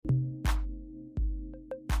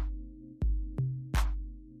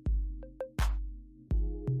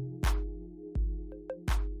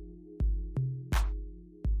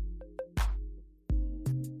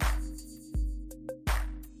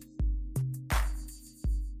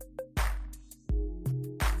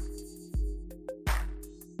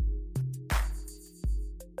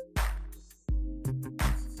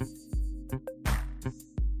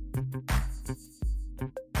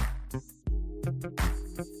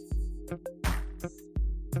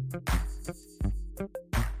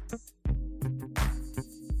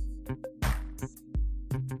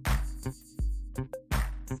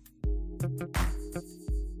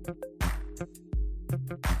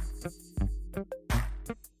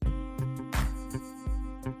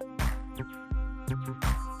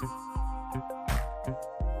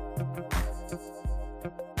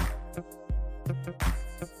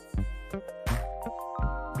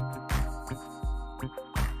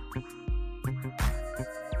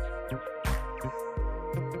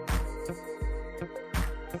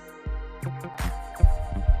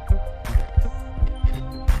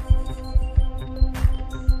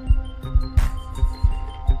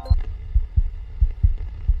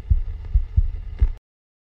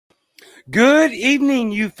Good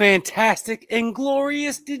evening, you fantastic and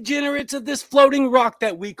glorious degenerates of this floating rock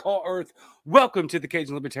that we call Earth. Welcome to the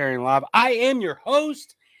Cajun Libertarian Live. I am your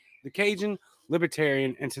host, the Cajun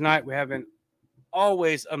Libertarian, and tonight we have an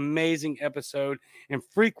always amazing episode and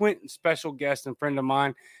frequent and special guest and friend of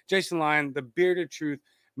mine, Jason Lyon, the bearded truth,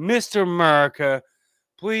 Mr. Murica.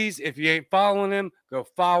 Please, if you ain't following him, go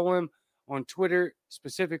follow him on Twitter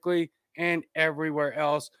specifically and everywhere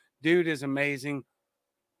else. Dude is amazing.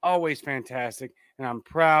 Always fantastic, and I'm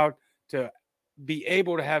proud to be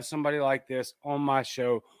able to have somebody like this on my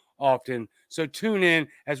show often. So tune in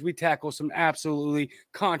as we tackle some absolutely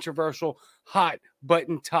controversial, hot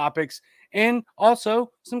button topics and also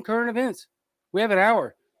some current events. We have an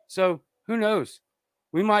hour, so who knows?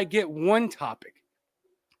 We might get one topic.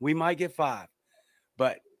 We might get 5,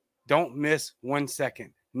 but don't miss 1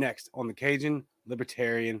 second. Next on the Cajun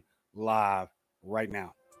Libertarian Live right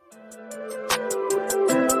now.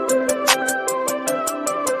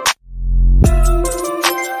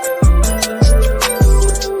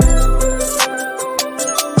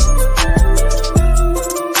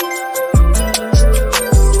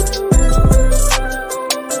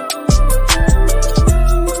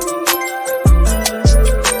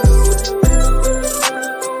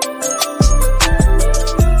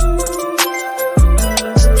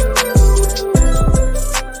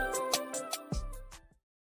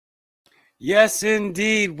 Yes,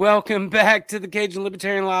 indeed. Welcome back to the Cajun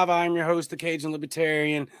Libertarian Live. I'm your host, the Cajun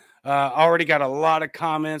Libertarian. Already got a lot of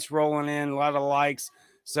comments rolling in, a lot of likes.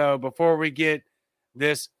 So before we get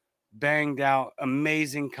this banged out,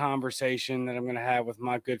 amazing conversation that I'm going to have with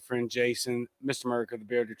my good friend Jason, Mr. Murica, the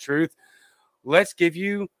bearded truth, let's give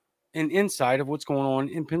you an insight of what's going on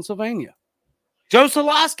in Pennsylvania. Joe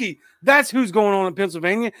Solosky, that's who's going on in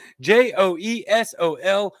Pennsylvania.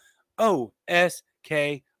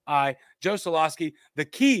 Joesolosky. Joe Solosky, the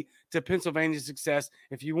key to Pennsylvania's success.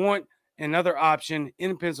 If you want another option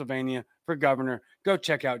in Pennsylvania for governor, go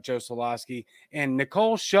check out Joe Solosky. And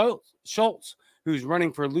Nicole Schultz, who's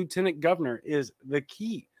running for lieutenant governor, is the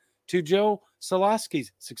key to Joe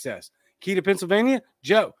Solosky's success. Key to Pennsylvania,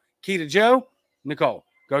 Joe. Key to Joe, Nicole.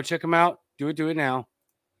 Go check them out. Do it now.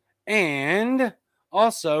 And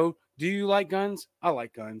also, do you like guns? I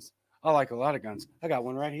like guns. I like a lot of guns. I got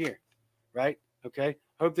one right here. Right? Okay.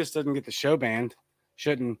 Hope this doesn't get the show banned.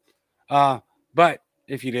 Shouldn't. But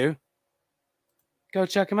if you do, go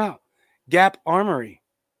check them out. Gap Armory.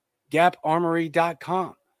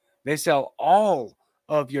 GapArmory.com. They sell all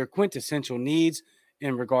of your quintessential needs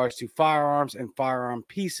in regards to firearms and firearm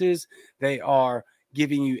pieces. They are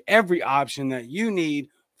giving you every option that you need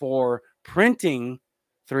for printing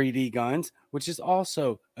 3D guns, which is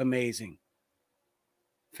also amazing.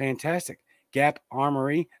 Fantastic. Gap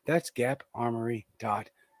Armory. That's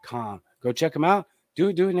GapArmory.com. Go check them out. Do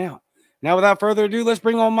it now. Now, without further ado, let's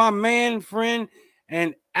bring on my man, friend,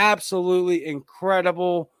 and absolutely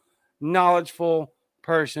incredible, knowledgeful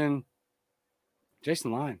person,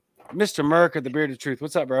 Jason Lyon. Mr. Murica, the bearded truth.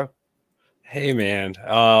 What's up, bro? Hey, man.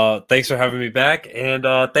 Thanks for having me back, and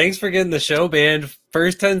thanks for getting the show banned.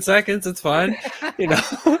 First 10 seconds, it's fine.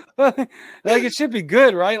 Like, it should be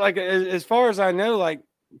good, right? Like, as far as I know, like,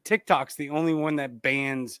 TikTok's the only one that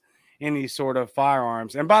bans any sort of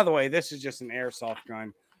firearms. And by the way, this is just an airsoft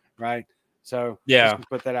gun, right? So yeah,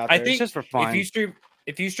 put that out there. I think it's just for fun.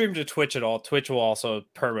 If you stream to Twitch at all, Twitch will also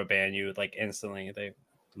perma ban you like instantly.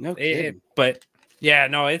 No kidding. But yeah,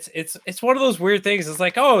 no, it's one of those weird things. It's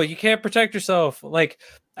like, oh, you can't protect yourself. Like,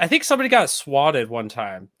 I think somebody got swatted one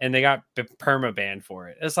time and they got perma banned for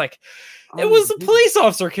it. It's like, it was a police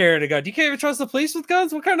officer carrying a gun. You can't even trust the police with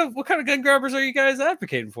guns. What kind of gun grabbers are you guys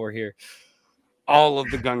advocating for here? All of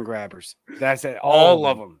the gun grabbers. That's it. All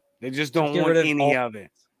of them. They just don't want any of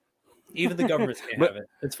it. Even the governments can't have it.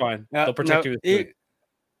 It's fine. They'll protect you with food.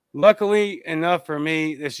 Luckily enough for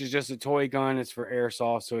me, this is just a toy gun. It's for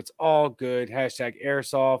airsoft, so it's all good. Hashtag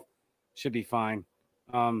airsoft should be fine.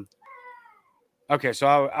 Okay,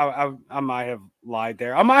 so I might have lied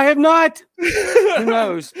there. I might have not. Who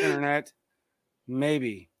knows? Internet,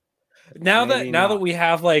 maybe. Now that we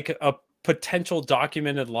have like a potential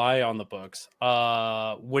documented lie on the books, when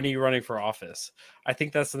are you running for office? I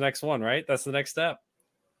think that's the next one, right? That's the next step.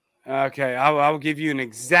 Okay, I will give you an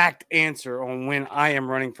exact answer on when I am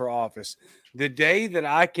running for office. The day that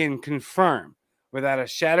I can confirm without a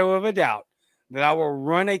shadow of a doubt that I will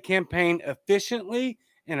run a campaign efficiently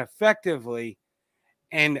and effectively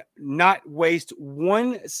and not waste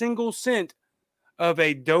one single cent of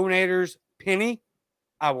a donator's penny,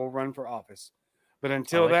 I will run for office. But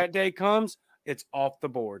until that day comes, it's off the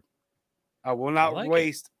board. I will not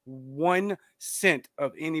waste 1 cent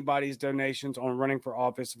of anybody's donations on running for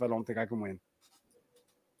office if I don't think I can win.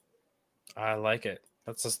 I like it.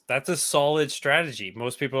 That's a solid strategy.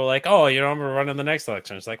 Most people are like, oh, I'm going to run in the next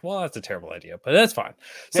election. It's like, well, that's a terrible idea, but that's fine.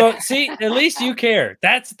 So see, at least you care.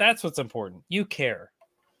 That's what's important. You care.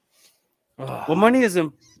 Well, money is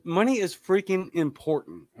freaking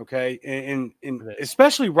important. Okay. And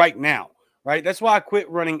especially right now, right? That's why I quit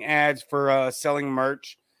running ads for selling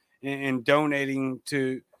merch and donating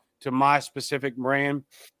to my specific brand,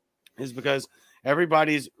 is because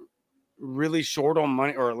everybody's really short on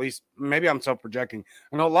money, or at least maybe I'm self-projecting.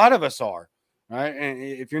 I know a lot of us are, right? And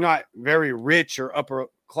if you're not very rich or upper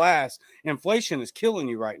class, inflation is killing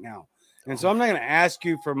you right now. And so I'm not going to ask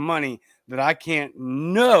you for money that I can't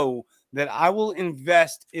know that I will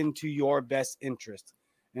invest into your best interest.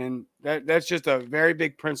 And that's just a very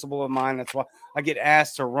big principle of mine. That's why I get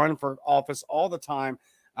asked to run for office all the time.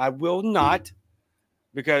 I will not,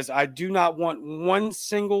 because I do not want 1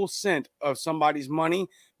 single cent of somebody's money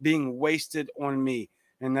being wasted on me.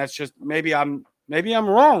 And that's just, maybe I'm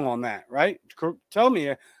wrong on that, right? Tell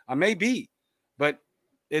me, I may be, but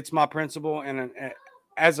it's my principle. And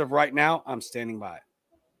as of right now, I'm standing by it.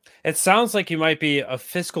 It sounds like you might be a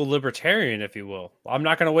fiscal libertarian, if you will. I'm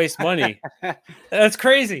not going to waste money. That's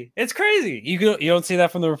crazy. It's crazy. You don't see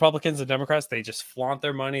that from the Republicans and Democrats. They just flaunt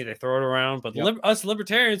their money. They throw it around. But us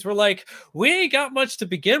libertarians, we're like, we ain't got much to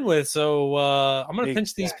begin with. So I'm going to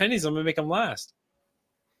pinch these pennies. I'm going to make them last.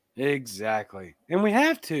 Exactly. And we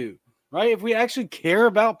have to, right? If we actually care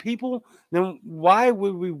about people, then why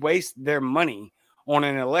would we waste their money on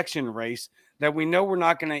an election race that we know we're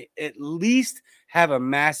not going to at least have a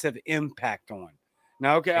massive impact on?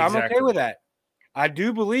 Now, okay, exactly. I'm okay with that. I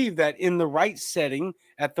do believe that in the right setting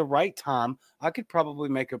at the right time, I could probably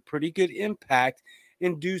make a pretty good impact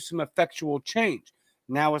and do some effectual change.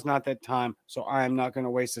 Now is not that time, so I am not going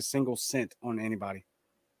to waste a single cent on anybody.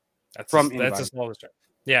 That's a small start.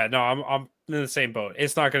 Yeah, no, I'm in the same boat.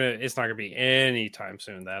 It's not gonna be any time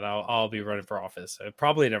soon that I'll be running for office. It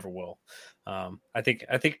probably never will. I think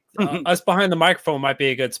us behind the microphone might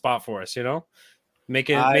be a good spot for us.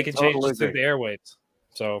 Making changes through the airwaves.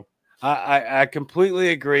 So I completely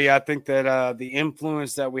agree. I think that the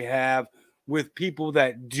influence that we have with people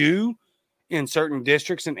that do in certain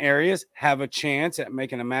districts and areas have a chance at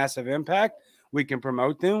making a massive impact. We can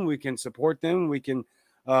promote them. We can support them. We can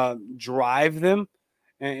drive them.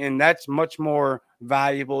 And that's much more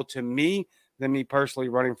valuable to me than me personally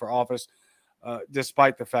running for office,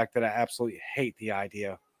 despite the fact that I absolutely hate the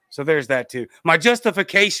idea. So there's that too. My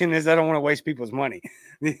justification is I don't want to waste people's money.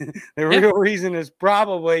 The real reason is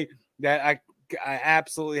probably that I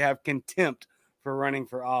absolutely have contempt for running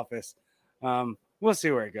for office. We'll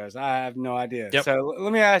see where it goes. I have no idea. Yep. So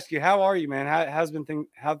let me ask you, how are you, man?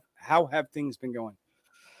 How have things been going?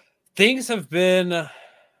 Things have been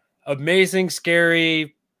amazing,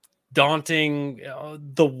 scary, daunting,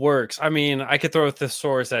 the works. I mean, I could throw a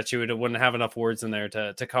thesaurus at you and it wouldn't have enough words in there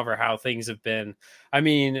to cover how things have been. I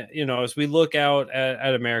mean, as we look out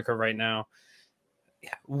at America right now,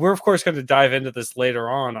 we're of course going to dive into this later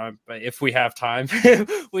on if we have time.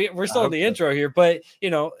 We're still in the intro here, but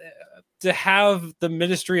to have the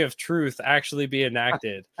Ministry of Truth actually be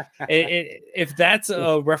enacted, if that's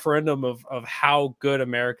a referendum of how good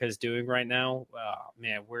America is doing right now,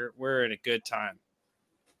 man, we're in a good time.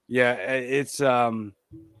 Yeah, it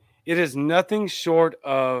is nothing short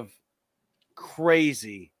of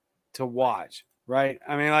crazy to watch, right?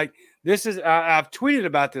 I mean, like, this is, I've tweeted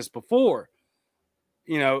about this before.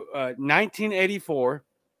 1984,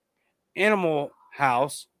 Animal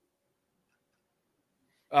House,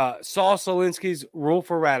 Saul Alinsky's Rule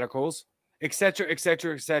for Radicals, etc.,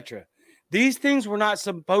 etc., etc. These things were not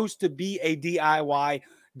supposed to be a DIY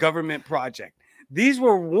government project. These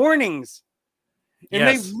were warnings, and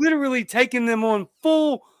they've literally taken them on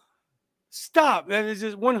full stop. That is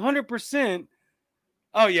just 100%.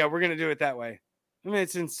 Oh yeah, we're gonna do it that way. I mean,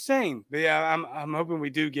 it's insane. But yeah, I'm hoping we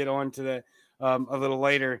do get on to that a little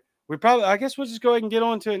later. I guess we'll just go ahead and get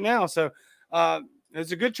on to it now. So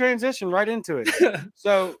it's a good transition right into it.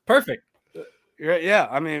 So perfect. Yeah,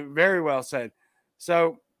 I mean, very well said.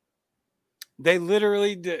 So they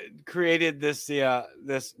literally created this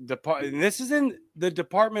this department. This is in the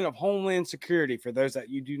Department of Homeland Security. For those that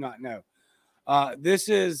you do not know, this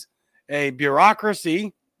is a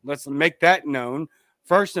bureaucracy. Let's make that known.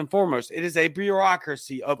 First and foremost, it is a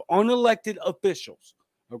bureaucracy of unelected officials.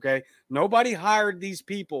 Okay. Nobody hired these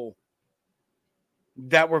people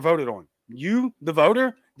that were voted on. You, the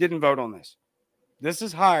voter, didn't vote on this. This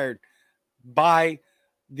is hired by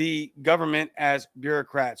the government as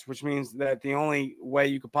bureaucrats, which means that the only way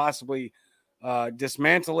you could possibly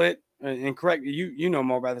dismantle it and correct you know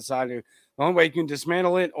more about this. I do. The only way you can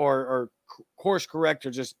dismantle it or course correct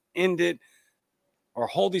or just end it or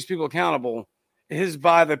hold these people accountable is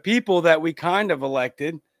by the people that we kind of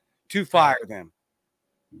elected to fire them.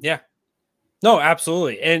 Yeah. No,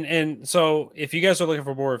 absolutely. And so if you guys are looking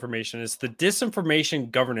for more information, it's the Disinformation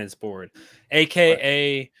Governance Board,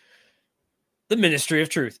 aka the Ministry of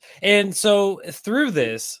Truth. And so through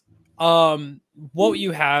this, what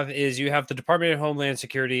you have is you have the Department of Homeland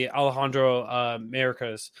Security, Alejandro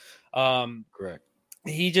Mayorkas. Correct.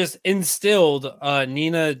 He just instilled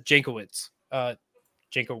Nina Jankowicz.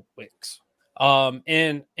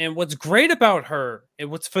 And what's great about her and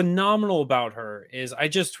what's phenomenal about her is I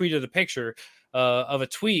just tweeted a picture of a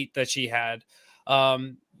tweet that she had.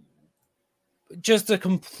 Just a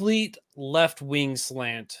complete left-wing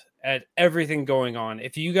slant at everything going on.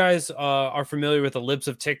 If you guys are familiar with the libs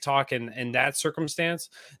of TikTok and that circumstance,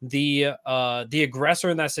 the aggressor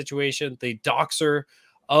in that situation, the doxer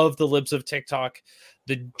of the libs of TikTok,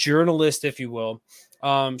 the journalist, if you will,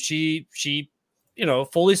 she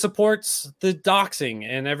fully supports the doxing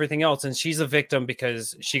and everything else, and she's a victim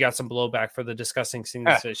because she got some blowback for the disgusting things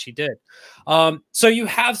that she did. So you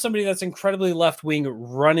have somebody that's incredibly left-wing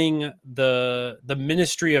running the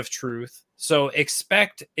Ministry of Truth. So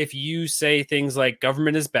expect if you say things like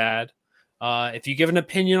government is bad, if you give an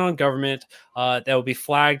opinion on government, that will be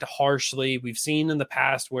flagged harshly. We've seen in the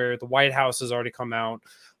past where the White House has already come out.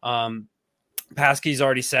 Paskey's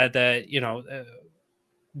already said that,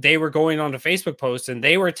 they were going on to Facebook posts and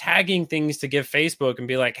they were tagging things to give Facebook and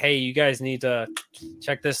be like, hey, you guys need to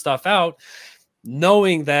check this stuff out.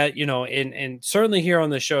 Knowing that, and certainly here on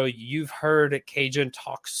the show, you've heard Cajun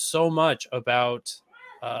talk so much about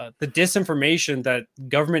the disinformation that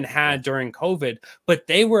government had during COVID, but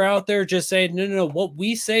they were out there just saying, no, what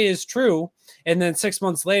we say is true. And then 6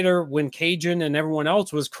 months later, when Cajun and everyone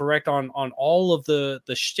else was correct on all of the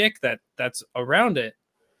shtick that's around it,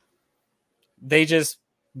 they just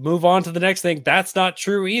move on to the next thing. That's not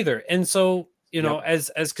true either. And so,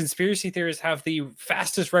 as conspiracy theorists have the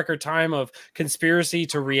fastest record time of conspiracy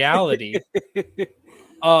to reality,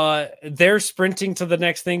 they're sprinting to the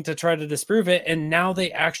next thing to try to disprove it. And now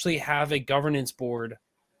they actually have a governance board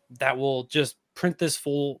that will just print this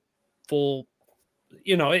full,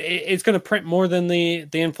 it's going to print more than the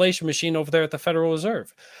inflation machine over there at the Federal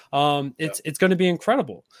Reserve. It's going to be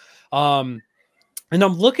incredible. And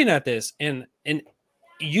I'm looking at this and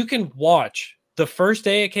you can watch the first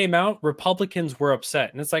day it came out, Republicans were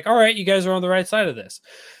upset. And it's like, all right, you guys are on the right side of this.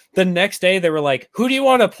 The next day they were like, who do you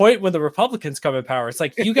want to appoint when the Republicans come in power? It's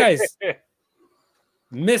like, you guys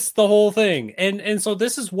missed the whole thing. And so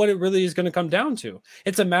this is what it really is going to come down to.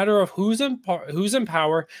 It's a matter of who's in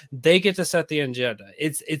power. They get to set the agenda.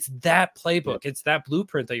 It's that playbook. It's that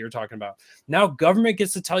blueprint that you're talking about. Now government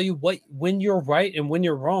gets to tell you when you're right and when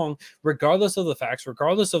you're wrong, regardless of the facts,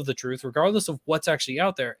 regardless of the truth, regardless of what's actually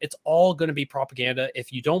out there. It's all going to be propaganda.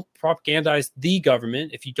 If you don't propagandize the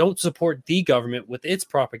government, if you don't support the government with its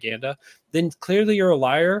propaganda, then clearly you're a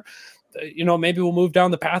liar. Maybe we'll move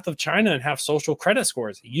down the path of China and have social credit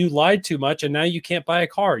scores. You lied too much and now you can't buy a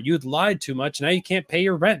car. You lied too much. Now you can't pay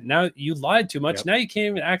your rent. Now you lied too much. Yep. Now you can't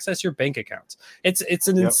even access your bank accounts. It's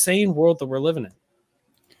an insane world that we're living in.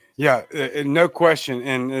 Yeah, no question.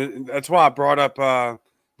 And that's why I brought up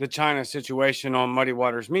the China situation on Muddy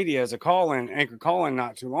Waters Media as a anchor call-in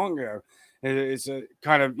not too long ago. It's a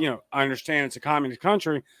kind of, I understand it's a communist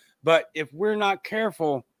country, but if we're not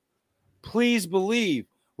careful, please believe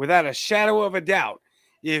without a shadow of a doubt,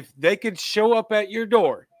 if they could show up at your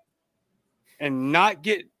door and not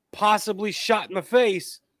get possibly shot in the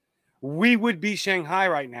face, we would be Shanghai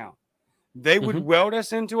right now. They would weld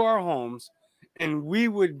us into our homes, and we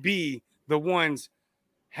would be the ones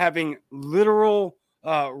having literal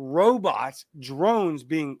robots, drones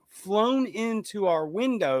being flown into our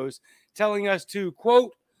windows, telling us to,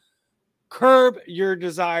 quote, curb your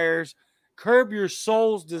desires, curb your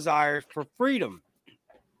soul's desires for freedom.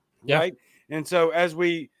 Yeah. Right. And so as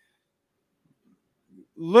we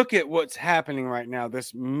look at what's happening right now,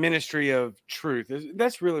 this Ministry of Truth,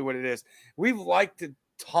 that's really what it is. We've liked to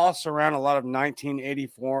toss around a lot of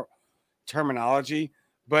 1984 terminology,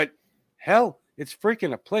 but hell, it's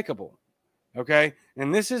freaking applicable. Okay.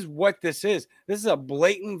 And this is what this is. This is a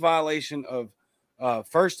blatant violation of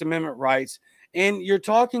First Amendment rights. And you're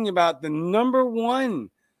talking about the number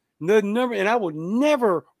one The number, and I will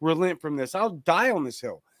never relent from this. I'll die on this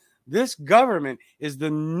hill. This government is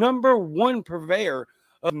the number one purveyor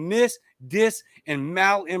of mis, dis, and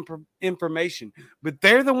malinformation. But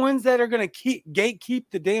they're the ones that are going to gatekeep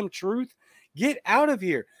the damn truth. Get out of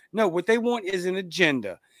here. No, what they want is an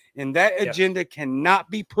agenda. And that agenda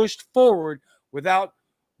cannot be pushed forward without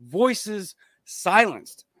voices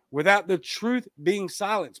silenced, without the truth being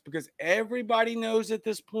silenced. Because everybody knows at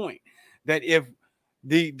this point that if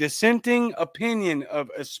the dissenting opinion of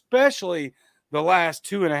especially the last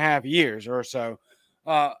 2.5 years or so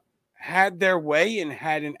had their way and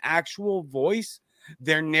had an actual voice,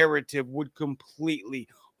 their narrative would completely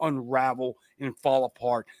unravel and fall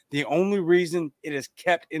apart. The only reason it is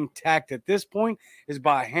kept intact at this point is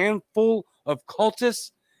by a handful of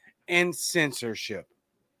cultists and censorship.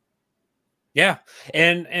 Yeah.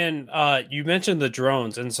 And you mentioned the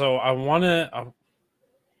drones. And so I want to,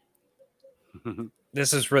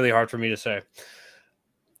 this is really hard for me to say.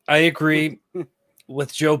 I agree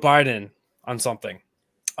with Joe Biden on something.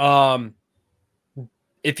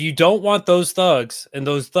 If you don't want those thugs and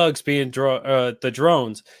those thugs being the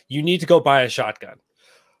drones, you need to go buy a shotgun.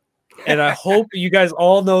 And I hope you guys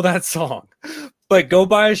all know that song. But go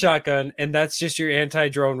buy a shotgun, and that's just your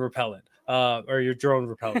anti-drone repellent. Or your drone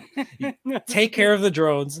repellent. Take care of the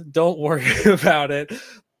drones. Don't worry about it.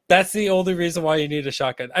 That's the only reason why you need a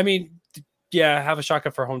shotgun. I mean, yeah, have a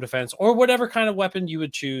shotgun for home defense or whatever kind of weapon you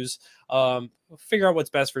would choose. Figure out what's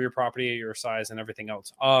best for your property, your size, and everything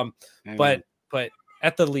else. But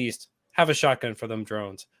at the least, have a shotgun for them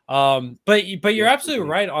drones. But you're absolutely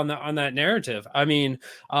right on that narrative. I mean,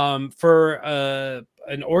 for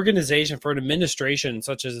an organization, for an administration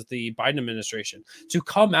such as the Biden administration, to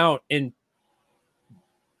come out and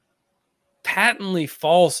patently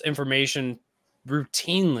false information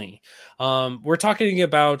routinely. We're talking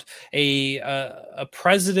about a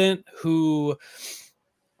president who,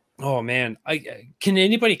 oh man, can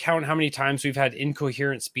anybody count how many times we've had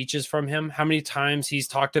incoherent speeches from him? How many times he's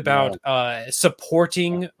talked about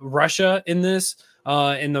supporting Russia in this,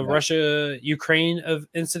 in the Russia-Ukraine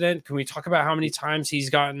incident? Can we talk about how many times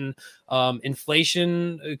he's gotten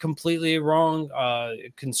inflation completely wrong,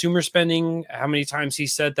 consumer spending, how many times he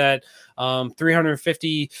said that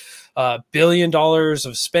 $350 billion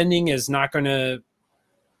of spending is not going to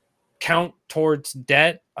count towards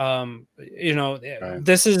debt.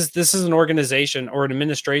 This is an organization or an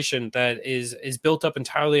administration that is built up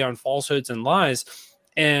entirely on falsehoods and lies.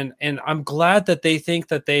 And I'm glad that they think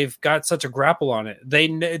that they've got such a grapple on it.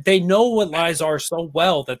 They know what lies are so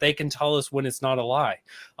well that they can tell us when it's not a lie.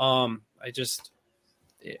 There's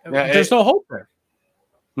no hope there.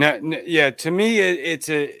 Yeah, to me, it's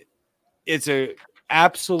a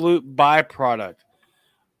absolute byproduct.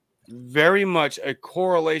 Very much a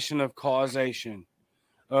correlation of causation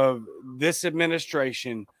of this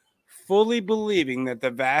administration fully believing that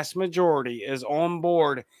the vast majority is on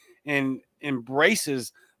board and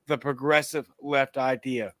embraces the progressive left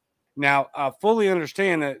idea. Now, I fully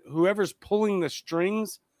understand that whoever's pulling the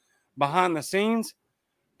strings behind the scenes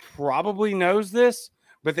probably knows this,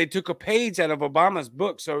 but they took a page out of Obama's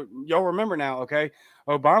book. So y'all remember now, okay?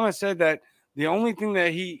 Obama said that the only thing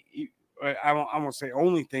that I won't say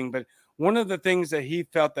only thing, but one of the things that he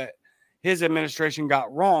felt that his administration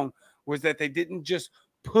got wrong was that they didn't just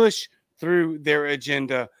push through their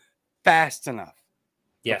agenda fast enough.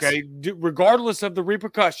 Yes. Okay. Regardless of the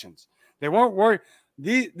repercussions, they weren't worried.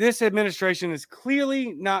 This administration is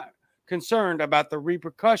clearly not concerned about the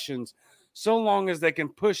repercussions so long as they can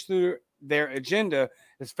push through their agenda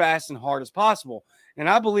as fast and hard as possible. And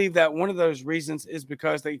I believe that one of those reasons is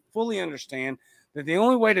because they fully understand that the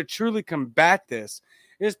only way to truly combat this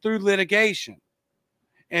is through litigation.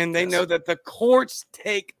 And they know that the courts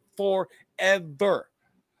take forever.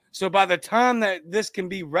 So by the time that this can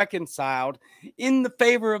be reconciled in the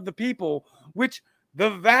favor of the people, which the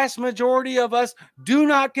vast majority of us do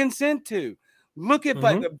not consent to. Look at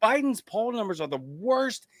Biden's poll numbers are the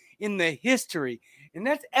worst in the history. And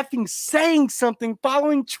that's effing saying something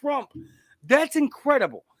following Trump. That's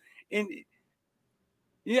incredible. And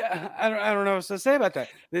yeah, I don't know what to say about that.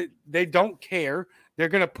 They don't care. They're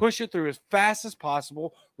going to push it through as fast as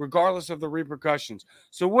possible, regardless of the repercussions.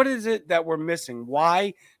 So what is it that we're missing?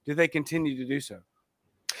 Why do they continue to do so?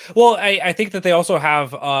 Well, I think that they also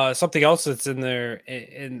have something else that's in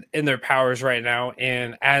their powers right now.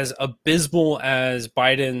 And as abysmal as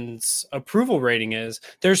Biden's approval rating is,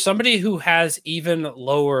 there's somebody who has even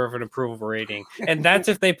lower of an approval rating. And that's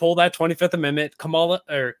if they pull that 25th Amendment,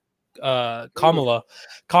 Kamala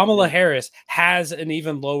Harris has an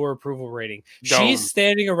even lower approval rating. She's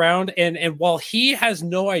standing around, and while he has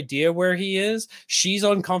no idea where he is, she's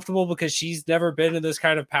uncomfortable because she's never been in this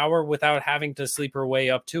kind of power without having to sleep her way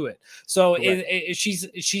up to it. So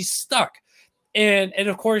she's stuck. And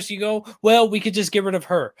of course you go, well, we could just get rid of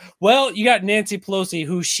her. Well, you got Nancy Pelosi,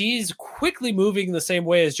 who she's quickly moving the same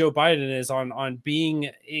way as Joe Biden is on being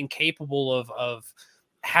incapable of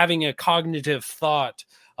having a cognitive thought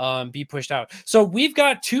be pushed out. So we've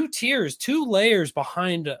got two layers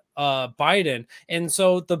behind Biden. And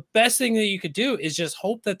so the best thing that you could do is just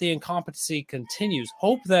hope that the incompetency continues.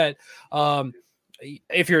 Hope that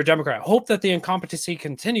if you're a Democrat, hope that the incompetency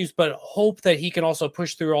continues, but hope that he can also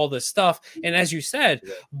push through all this stuff. And as you said,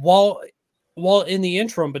 while in the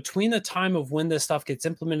interim, between the time of when this stuff gets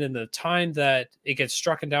implemented and the time that it gets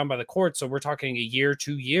struck down by the court, so we're talking a year,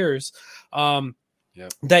 2 years,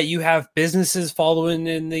 that you have businesses following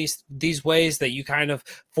in these ways, that you kind of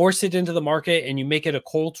force it into the market and you make it a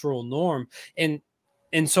cultural norm.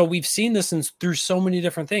 And so we've seen this through so many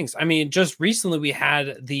different things. I mean, just recently we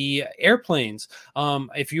had the airplanes.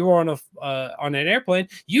 If you were on an airplane,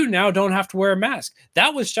 you now don't have to wear a mask.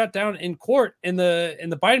 That was shut down in court, and the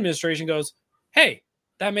Biden administration goes, "Hey,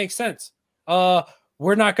 that makes sense.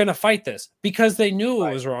 We're not going to fight this," because they knew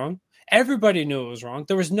it was wrong. Everybody knew it was wrong.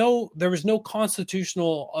 There was no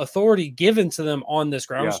constitutional authority given to them on this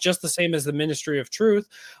grounds, just the same as the Ministry of Truth.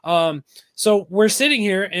 So we're sitting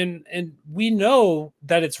here and we know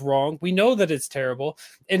that it's wrong. We know that it's terrible.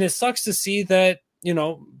 And it sucks to see that,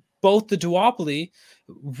 both the duopoly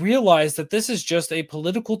realize that this is just a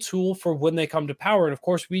political tool for when they come to power. And of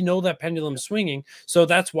course, we know that pendulum swinging. So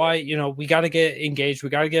that's why, we got to get engaged. We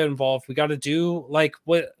got to get involved. We got to do like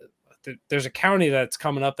what there's a county that's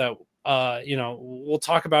coming up that, we'll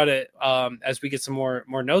talk about it as we get some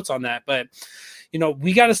more notes on that. But,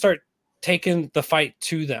 we got to start taking the fight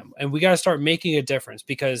to them, and we got to start making a difference,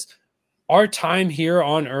 because our time here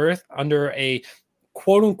on Earth under a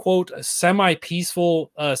quote unquote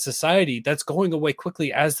semi-peaceful society that's going away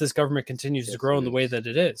quickly as this government continues to grow in the way that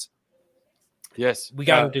it is. Yes. We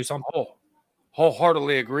got to do something.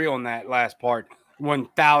 Wholeheartedly agree on that last part.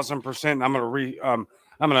 1,000%.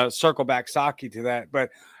 I'm going to circle back Saki to that, but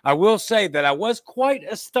I will say that I was quite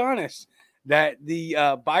astonished that the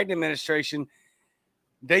Biden administration,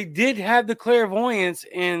 they did have the clairvoyance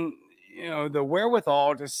and the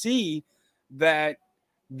wherewithal to see that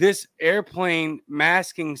this airplane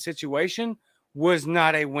masking situation was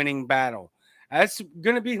not a winning battle. That's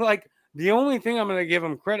going to be like the only thing I'm going to give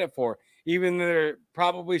them credit for, even though they're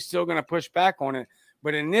probably still going to push back on it.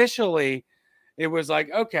 But initially, it was like,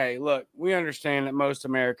 okay, look, we understand that most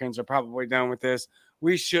Americans are probably done with this.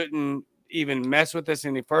 We shouldn't even mess with this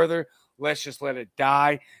any further. Let's just let it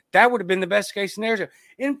die. That would have been the best case scenario.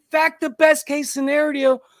 In fact, the best case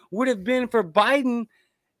scenario would have been for Biden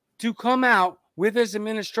to come out with his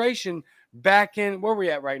administration back in, where are we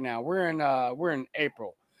at right now? We're in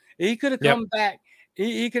April. He could have come back.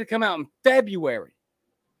 He could have come out in February,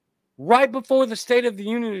 right before the State of the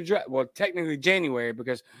Union address. Well, technically January,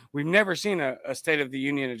 because we've never seen a State of the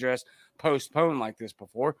Union address postponed like this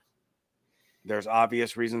before. There's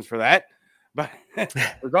obvious reasons for that. But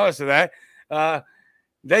regardless of that,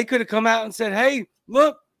 they could have come out and said, hey,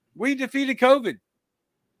 look, we defeated COVID.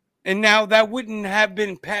 And now that wouldn't have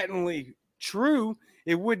been patently true.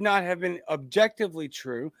 It would not have been objectively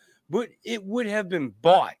true, but it would have been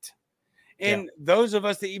bought. And those of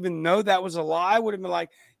us that even know that was a lie would have been like,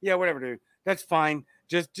 yeah, whatever, dude. That's fine.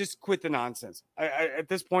 Just quit the nonsense. I at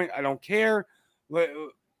this point, I don't care.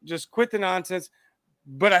 Just quit the nonsense.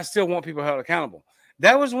 But I still want people held accountable.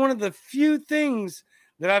 That was one of the few things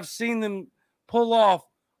that I've seen them pull off,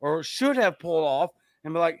 or should have pulled off,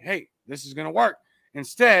 and be like, hey, this is going to work.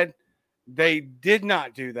 Instead, they did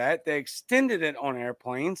not do that. They extended it on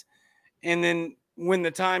airplanes. And then when the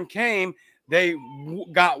time came, they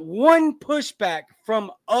got one pushback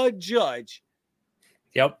from a judge.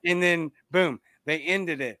 Yep. And then boom, they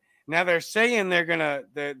ended it. Now they're saying they're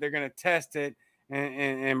gonna test it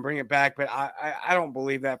and bring it back, but I don't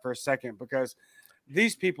believe that for a second, because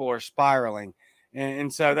these people are spiraling.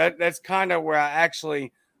 And so that's kind of where I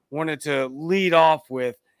actually wanted to lead off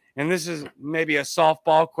with. And this is maybe a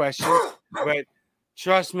softball question, but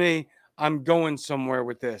trust me, I'm going somewhere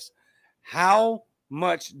with this. How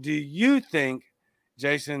much do you think,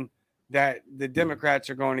 Jason, that the Democrats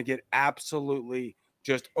are going to get absolutely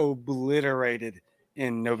just obliterated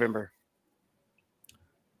in November?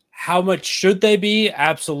 How much should they be?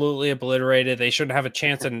 Absolutely obliterated. They shouldn't have a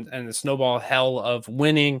chance in the snowball hell of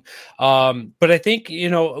winning. But I think,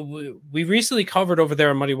 we recently covered over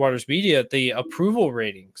there on Muddy Waters Media the approval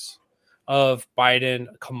ratings of Biden,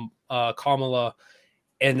 Kamala,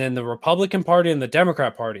 and then the Republican Party and the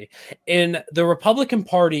Democrat Party. And the Republican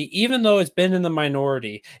Party, even though it's been in the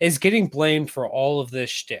minority, is getting blamed for all of this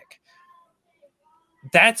shtick.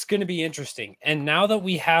 That's going to be interesting. And now that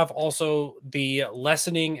we have also the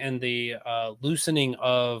lessening and the loosening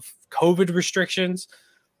of COVID restrictions,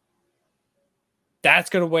 that's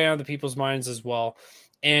going to weigh on the people's minds as well.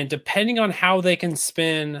 And depending on how they can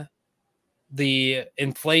spin the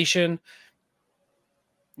inflation,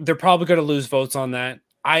 they're probably going to lose votes on that.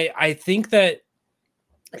 I think that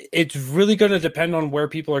it's really going to depend on where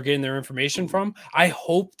people are getting their information from. I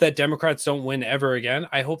hope that Democrats don't win ever again.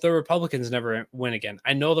 I hope that Republicans never win again.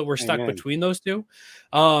 I know that we're stuck between those two.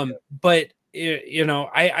 But you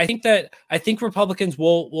know, I think Republicans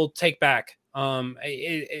will take back.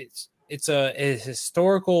 It's a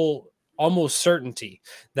historical almost certainty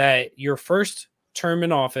that your first term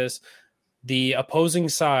in office, the opposing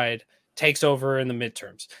side takes over in the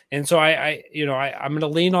midterms. And so I'm going to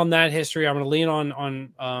lean on that history. I'm going to lean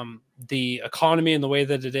on the economy and the way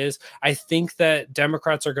that it is. I think that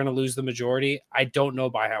Democrats are going to lose the majority. I don't know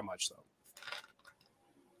by how much though.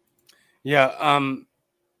 Yeah.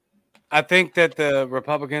 I think that the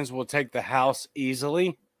Republicans will take the House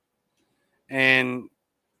easily, and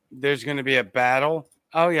there's going to be a battle.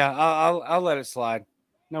 Oh yeah. I'll let it slide.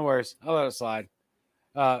 No worries. I'll let it slide.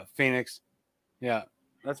 Phoenix. Yeah,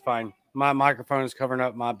 that's fine. My microphone is covering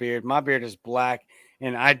up my beard. My beard is black,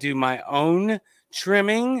 and I do my own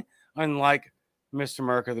trimming, unlike Mr.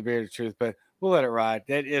 Murica, the beard of truth. But we'll let it ride.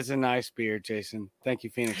 That is a nice beard, Jason. Thank you,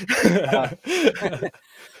 Phoenix.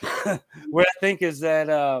 What I think is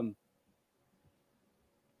that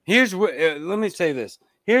here's what. Let me say this.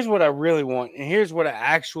 Here's what I really want, and here's what I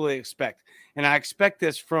actually expect. And I expect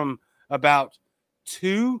this from about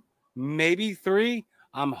 2, maybe 3.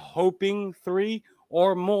 I'm hoping 3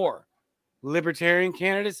 or more Libertarian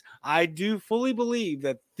candidates. I do fully believe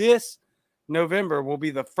that this November will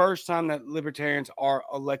be the first time that Libertarians are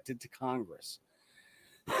elected to Congress.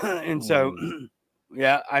 And so,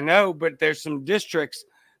 yeah, I know, but there's some districts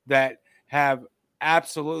that have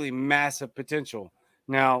absolutely massive potential.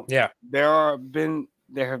 Now, yeah, there have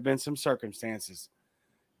been some circumstances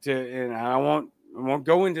and I won't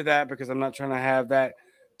go into that because I'm not trying to have that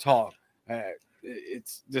talk.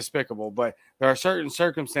 It's despicable, but there are certain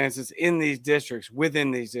circumstances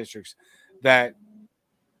within these districts, that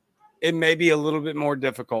it may be a little bit more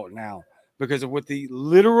difficult now because of what the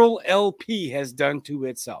literal LP has done to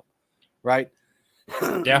itself, right?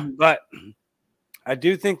 Yeah. But I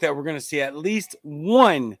do think that we're going to see at least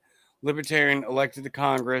one Libertarian elected to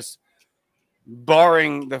Congress,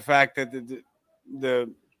 barring the fact that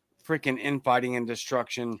the freaking infighting and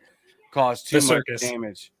destruction caused too much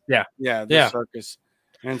damage. Yeah, the circus.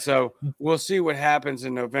 And so we'll see what happens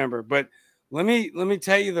in November. But let me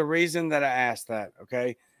tell you the reason that I asked that,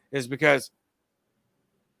 okay, is because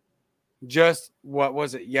just what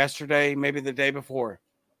was it, yesterday, maybe the day before,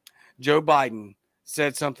 Joe Biden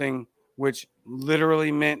said something which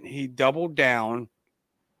literally meant he doubled down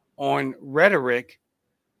on rhetoric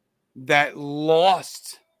that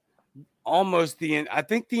lost almost the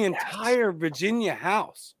entire Virginia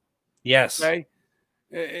House. Yes. Okay.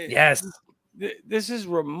 Yes. This is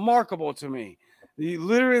remarkable to me. He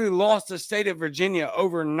literally lost the state of Virginia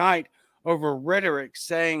overnight over rhetoric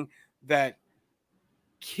saying that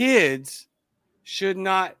kids should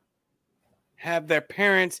not have their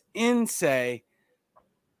parents' say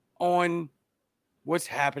on what's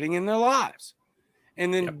happening in their lives.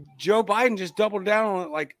 And then Joe Biden just doubled down on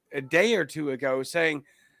it like a day or two ago, saying,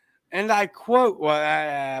 and I quote, well,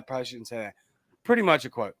 I probably shouldn't say that. Pretty much a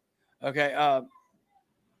quote. Okay.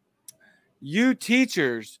 You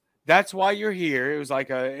teachers, that's why you're here. It was like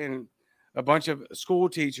a bunch of school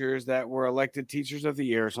teachers that were elected teachers of the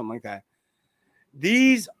year or something like that.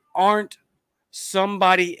 These aren't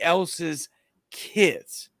somebody else's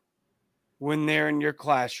kids when they're in your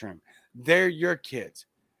classroom. They're your kids.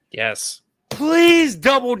 Yes. Please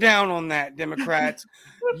double down on that, Democrats.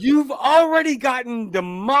 You've already gotten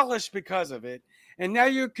demolished because of it. And now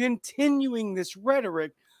you're continuing this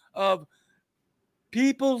rhetoric of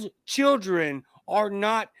people's children are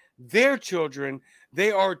not their children.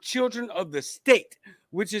 They are children of the state,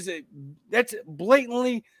 which is that's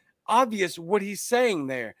blatantly obvious what he's saying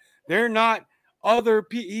there. They're not other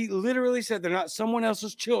people. He literally said they're not someone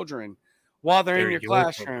else's children while they're in your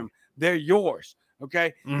classroom. Children. They're yours.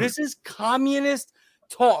 Okay. This is communist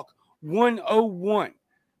talk 101.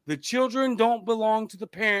 The children don't belong to the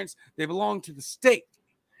parents. They belong to the state.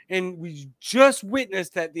 And we just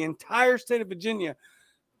witnessed that the entire state of Virginia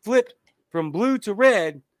flipped from blue to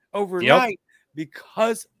red overnight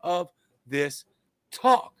because of this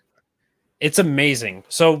talk. It's amazing.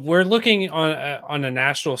 So we're looking on a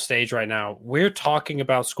national stage right now. We're talking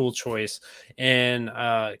about school choice, and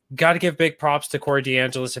got to give big props to Corey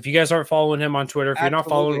DeAngelis. If you guys aren't following him on Twitter, if you're not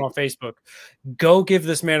following him on Facebook, go give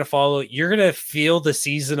this man a follow. You're gonna feel the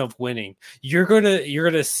season of winning. You're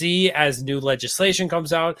gonna see as new legislation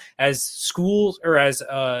comes out, as schools or as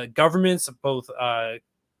governments, both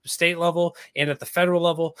state level and at the federal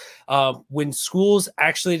level, when schools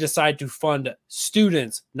actually decide to fund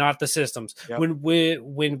students, not the systems. Yep.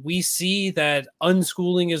 When we see that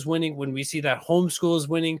unschooling is winning, when we see that homeschool is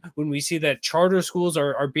winning, when we see that charter schools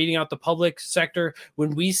are beating out the public sector, when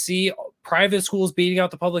we see private schools beating out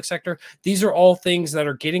the public sector, these are all things that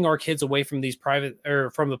are getting our kids away from these private or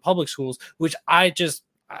from the public schools, which I just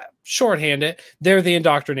shorthand it, they're the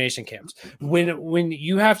indoctrination camps. When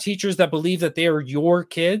you have teachers that believe that they are your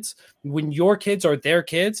kids, when your kids are their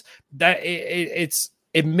kids, that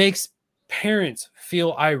it makes parents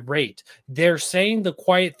feel irate. They're saying the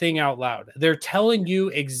quiet thing out loud. They're telling you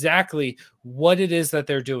exactly what it is that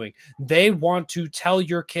they're doing. They want to tell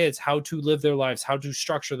your kids how to live their lives, how to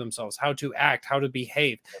structure themselves, how to act, how to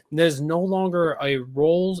behave. And there's no longer a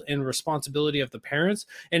roles and responsibility of the parents.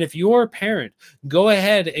 And if you're a parent, go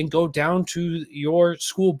ahead and go down to your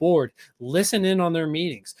school board, listen in on their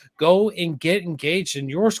meetings, go and get engaged in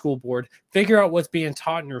your school board, figure out what's being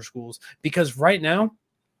taught in your schools. Because right now,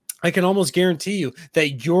 I can almost guarantee you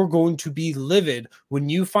that you're going to be livid when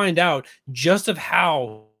you find out just of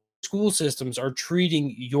how school systems are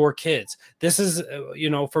treating your kids. This is,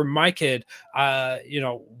 for my kid,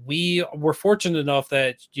 we were fortunate enough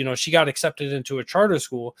that, she got accepted into a charter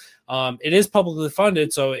school. It is publicly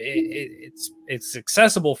funded, so it's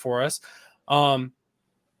accessible for us. But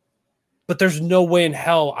there's no way in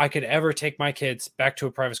hell I could ever take my kids back to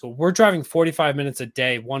a private school. We're driving 45 minutes a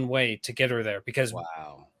day one way to get her there because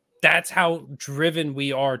that's how driven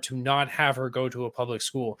we are to not have her go to a public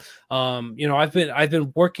school. I've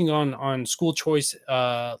been working on school choice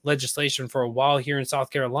legislation for a while here in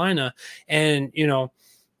South Carolina, and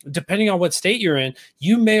depending on what state you're in,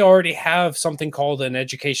 you may already have something called an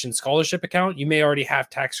education scholarship account. You may already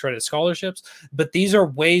have tax credit scholarships, but these are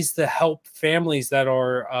ways to help families that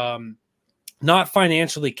are not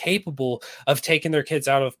financially capable of taking their kids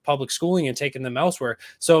out of public schooling and taking them elsewhere.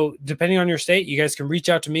 So depending on your state, you guys can reach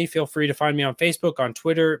out to me. Feel free to find me on Facebook, on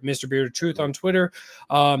Twitter, Mr. Bearded Truth on Twitter.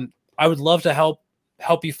 I would love to help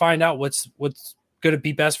you find out what's going to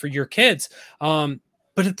be best for your kids. But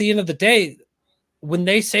at the end of the day, when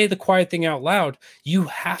they say the quiet thing out loud, you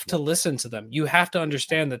have to listen to them. You have to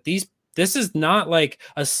understand that this is not like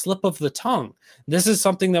a slip of the tongue. This is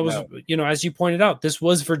something that was, as you pointed out, this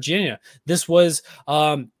was Virginia. This was,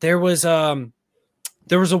 there was a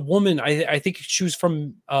woman, I think she was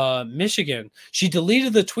from Michigan. She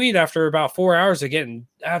deleted the tweet after about 4 hours of getting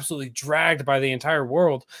absolutely dragged by the entire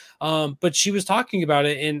world. But she was talking about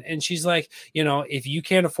it, and she's like, if you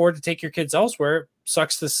can't afford to take your kids elsewhere, it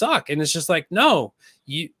sucks to suck. And it's just like, no,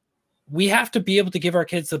 we have to be able to give our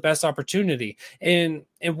kids the best opportunity. And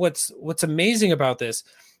what's amazing about this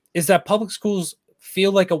is that public schools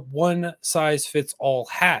feel like a one size fits all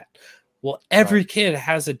hat. Well, every kid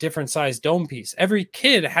has a different size dome piece. Every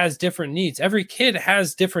kid has different needs. Every kid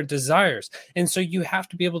has different desires. And so you have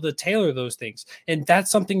to be able to tailor those things. And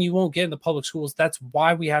that's something you won't get in the public schools. That's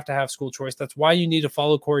why we have to have school choice. That's why you need to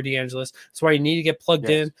follow Corey DeAngelis. That's why you need to get plugged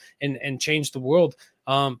in and change the world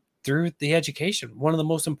through the education. One of the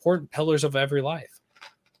most important pillars of every life.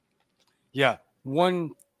 Yeah,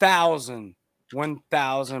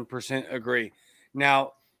 1,000% agree.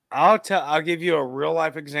 Now, I'll give you a real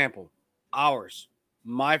life example.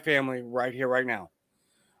 My family right here, right now,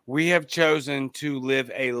 we have chosen to live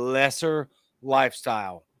a lesser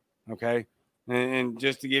lifestyle. Okay. And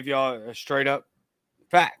just to give y'all a straight up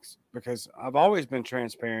facts, because I've always been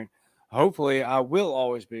transparent. Hopefully I will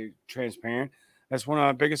always be transparent. That's one of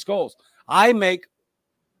my biggest goals. I make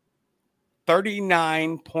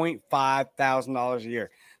 $39,500 a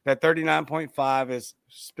year. That 39.5 is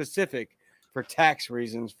specific for tax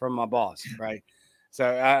reasons from my boss, right?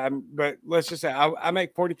 So, but let's just say I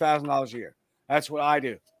make $40,000 a year. That's what I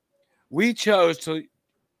do. We chose to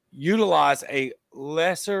utilize a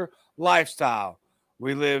lesser lifestyle.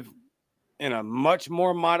 We live in a much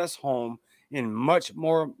more modest home in much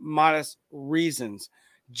more modest reasons,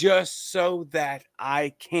 just so that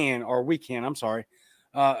we can,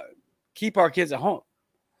 keep our kids at home.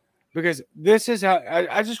 Because this is how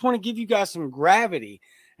I just want to give you guys some gravity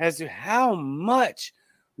as to how much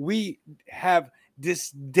we have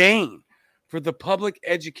disdain for the public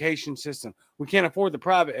education system. We can't afford the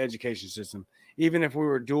private education system, even if we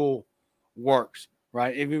were dual works.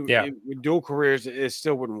 right? Yeah. With dual careers, it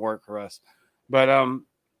still wouldn't work for us. But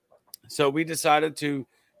so we decided to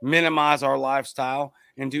minimize our lifestyle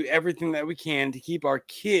and do everything that we can to keep our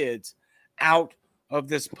kids out of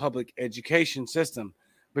this public education system.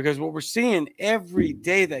 Because what we're seeing every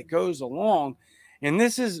day that goes along, and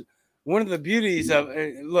this is one of the beauties of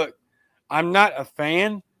look, I'm not a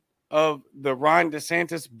fan of the Ron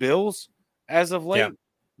DeSantis bills as of late, Yeah.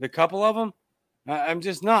 the couple of them. I'm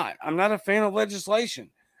just not. I'm not a fan of legislation.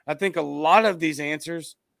 I think a lot of these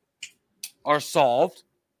answers are solved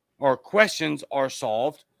or questions are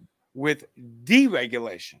solved with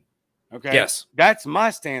deregulation. Okay. Yes. That's my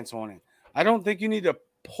stance on it. I don't think you need to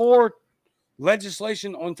pour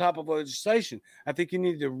legislation on top of legislation. I think you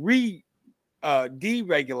need to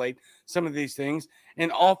deregulate some of these things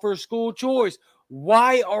and offer school choice.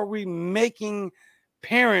 Why are we making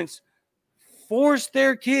parents force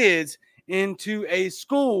their kids into a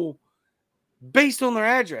school based on their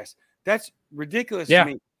address? That's ridiculous to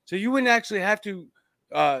me. So you wouldn't actually have to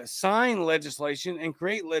sign legislation and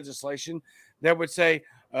create legislation that would say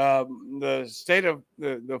the state of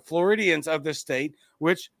the Floridians of the state,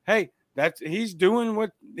 which, hey, he's doing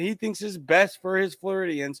what he thinks is best for his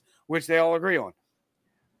Floridians, which they all agree on.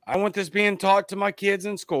 I want this being taught to my kids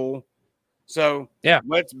in school. So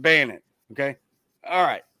let's ban it. Okay. All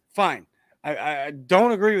right, fine. I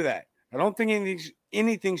don't agree with that. I don't think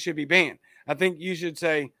anything should be banned. I think you should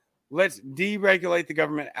say, let's deregulate the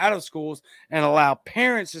government out of schools and allow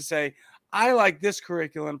parents to say, I like this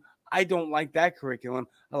curriculum. I don't like that curriculum.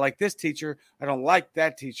 I like this teacher. I don't like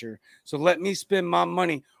that teacher. So let me spend my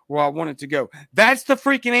money where I want it to go. That's the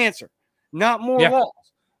freaking answer, not more laws.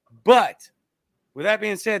 But with that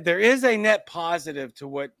being said, there is a net positive to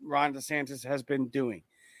what Ron DeSantis has been doing.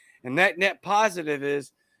 And that net positive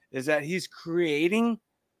is that he's creating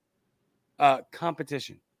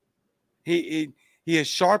competition. He has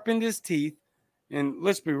sharpened his teeth. And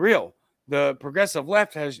let's be real, the progressive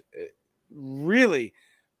left has really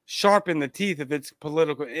sharpened the teeth of its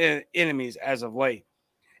political enemies as of late.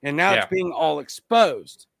 And now it's being all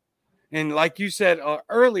exposed. And like you said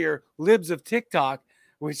earlier, Libs of TikTok,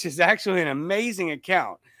 which is actually an amazing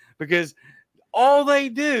account, because all they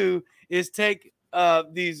do is take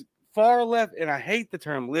these far left, and I hate the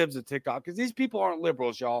term Libs of TikTok because these people aren't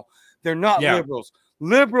liberals, y'all. They're not liberals.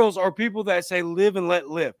 Liberals are people that say live and let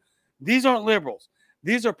live. These aren't liberals.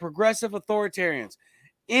 These are progressive authoritarians.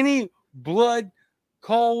 Any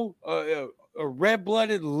cold,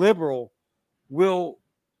 red-blooded liberal will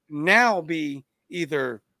now be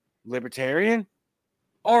either libertarian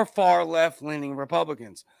or far left-leaning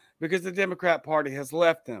Republicans because the Democrat Party has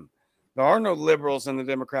left them. There are no liberals in the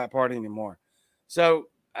Democrat Party anymore. So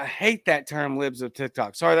I hate that term, Libs of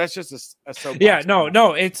TikTok. Sorry, that's just a soapbox. Yeah,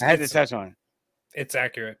 no, I had to touch on it. It's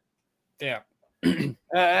accurate. Yeah.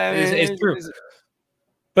 It's true.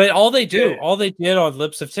 But all they did on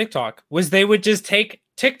Libs of TikTok was they would just take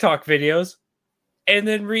TikTok videos and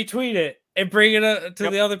then retweet it and bring it to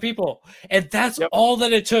the other people. And that's all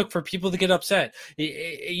that it took for people to get upset.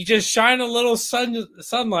 You just shine a little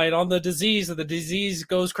sunlight on the disease and the disease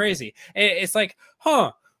goes crazy. And it's like,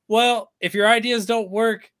 well, if your ideas don't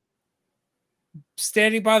work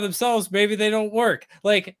standing by themselves, maybe they don't work.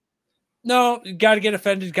 Like, no, got to get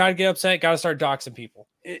offended, got to get upset, got to start doxing people.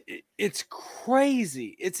 It's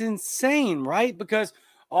crazy. It's insane, right? Because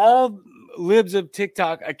all Libs of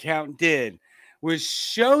TikTok account did was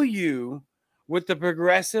show you what the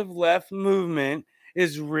progressive left movement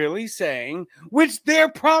is really saying, which they're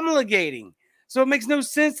promulgating. So it makes no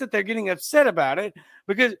sense that they're getting upset about it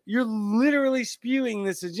because you're literally spewing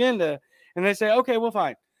this agenda. And they say, okay, well,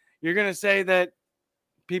 fine. You're going to say that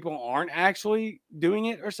people aren't actually doing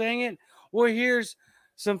it or saying it. Well, here's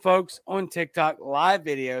some folks on TikTok live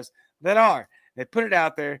videos that are. They put it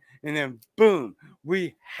out there, and then boom,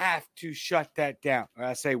 we have to shut that down. When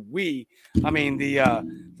I say we, I mean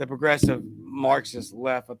the progressive Marxist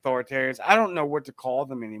left authoritarians. I don't know what to call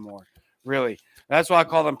them anymore, really. That's why I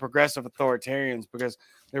call them progressive authoritarians, because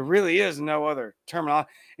there really is no other terminology.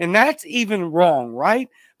 And that's even wrong, right?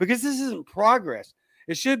 Because this isn't progress.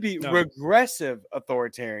 It should be regressive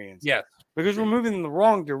authoritarians. Yeah. Because we're moving in the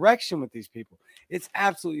wrong direction with these people. It's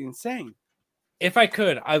absolutely insane. If I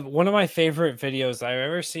could, one of my favorite videos I've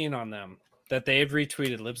ever seen on them that they had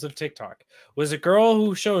retweeted, Libs of TikTok, was a girl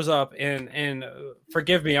who shows up and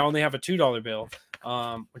forgive me, I only have a $2 bill,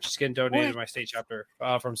 which is getting donated to my state chapter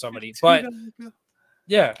from somebody. But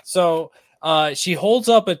yeah, so she holds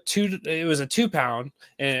up it was a 2 pound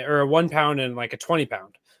or a 1 pound and like a 20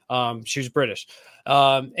 pound. She was British.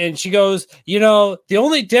 And she goes, the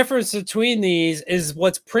only difference between these is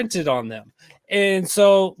what's printed on them. And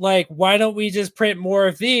so, like, why don't we just print more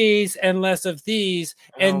of these and less of these?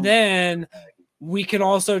 And then we can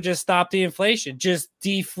also just stop the inflation, just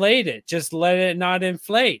deflate it, just let it not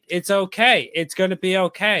inflate. It's okay. It's going to be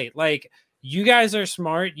okay. Like, you guys are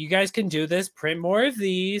smart. You guys can do this. Print more of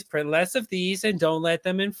these, print less of these, and don't let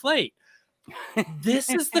them inflate. This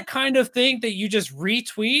is the kind of thing that you just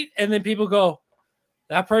retweet, and then people go,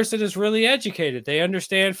 that person is really educated. They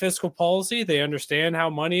understand fiscal policy. They understand how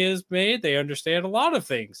money is made. They understand a lot of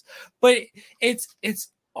things. But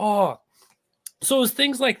so it's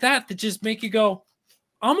things like that that just make you go,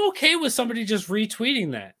 I'm okay with somebody just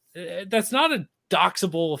retweeting that. That's not a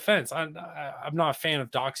doxable offense. I'm not a fan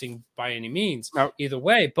of doxing by any means, either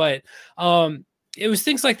way. But it was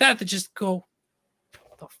things like that that just go,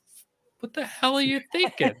 what the hell are you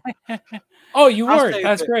thinking? Oh, you weren't.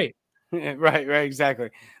 That's great. Right, exactly.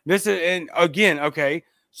 This is, and again, okay,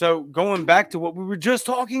 so going back to what we were just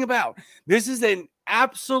talking about, this is an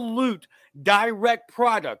absolute direct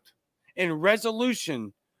product and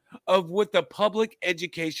resolution of what the public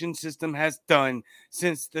education system has done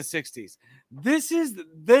since the 60s. This is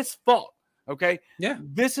this fault, okay? Yeah.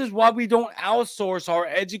 This is why we don't outsource our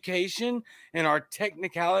education and our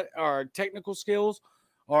technical skills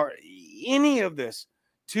or any of this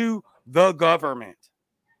to the government.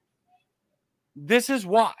 This is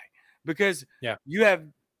why, because you have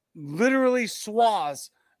literally swaths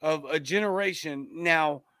of a generation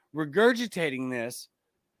now regurgitating this,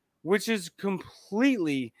 which is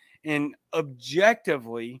completely and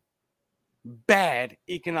objectively bad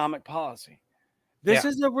economic policy. This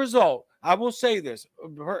is a result. I will say this.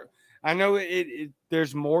 I know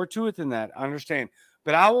there's more to it than that. I understand,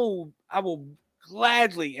 but I will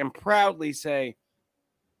gladly and proudly say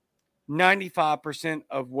 95%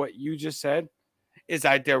 of what you just said is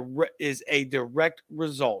a direct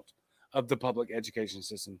result of the public education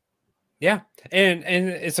system. Yeah, and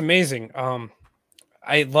it's amazing.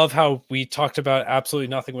 I love how we talked about absolutely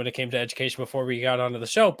nothing when it came to education before we got onto the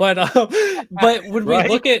show. But when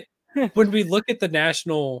we look at the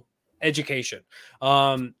national education,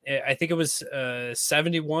 I think it was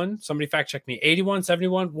 71. Somebody fact check me. 81,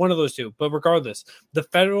 71, one of those two. But regardless, the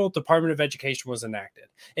Federal Department of Education was enacted,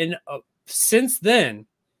 and since then,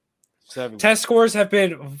 test scores have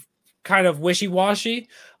been kind of wishy-washy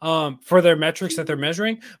for their metrics that they're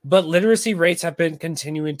measuring, but literacy rates have been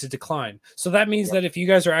continuing to decline. So that means that if you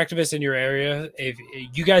guys are activists in your area, if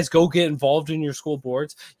you guys go get involved in your school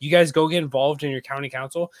boards, you guys go get involved in your county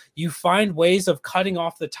council, you find ways of cutting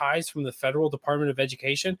off the ties from the Federal Department of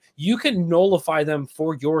Education, you can nullify them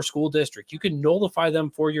for your school district. You can nullify them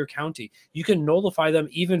for your county. You can nullify them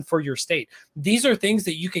even for your state. These are things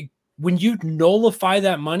that you could. When you nullify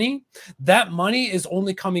that money is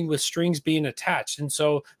only coming with strings being attached. And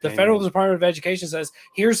so the Federal Department of Education says,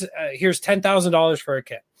 here's $10,000 for a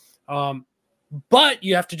kid. But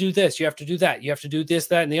you have to do this, you have to do that, you have to do this,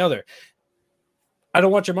 that, and the other. I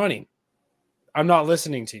don't want your money. I'm not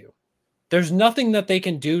listening to you. There's nothing that they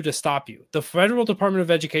can do to stop you. The Federal Department of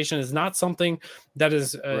Education is not something that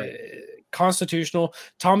is constitutional.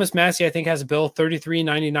 Thomas Massey, I think, has a bill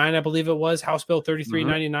 3399, I believe it was, House Bill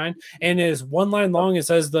 3399, and is one line long. It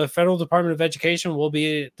says the Federal Department of Education will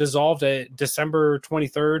be dissolved at December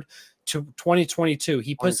 23rd to 2022.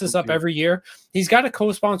 He puts this up every year. He's got a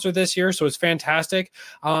co-sponsor this year, so it's fantastic.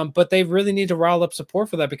 But they really need to rile up support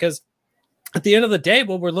for that, because at the end of the day,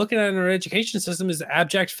 what we're looking at in our education system is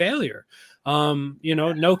abject failure.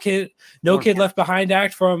 No kid left behind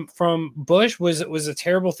act from Bush was a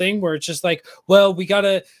terrible thing, where it's just like, well, we got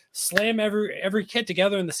to slam every kid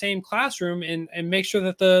together in the same classroom and make sure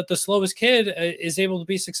that the slowest kid is able to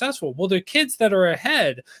be successful. Well, the kids that are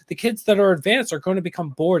ahead, the kids that are advanced, are going to become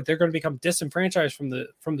bored. They're going to become disenfranchised from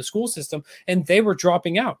the school system, and they were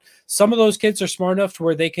dropping out. Some of those kids are smart enough to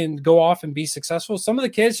where they can go off and be successful. Some of the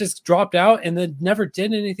kids just dropped out and then never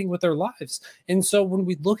did anything with their lives. And so when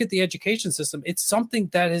we look at the education system, it's something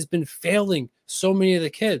that has been failing so many of the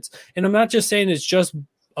kids. And I'm not just saying it's just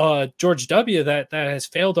George W. that has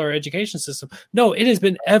failed our education system. No, it has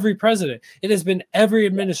been every president. It has been every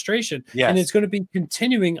administration. Yes. And it's going to be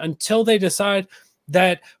continuing until they decide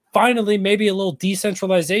that finally maybe a little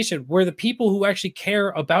decentralization, where the people who actually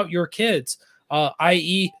care about your kids,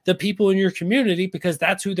 i.e. the people in your community, because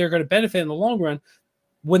that's who they're going to benefit in the long run,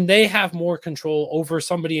 when they have more control over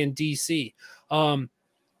somebody in DC.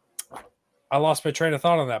 I lost my train of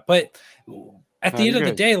thought on that, but at the end of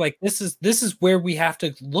the day, like this is where we have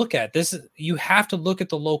to look at this. You have to look at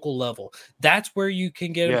the local level. That's where you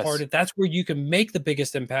can get imparted. That's where you can make the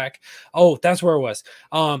biggest impact. Oh, that's where it was.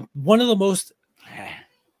 One of the most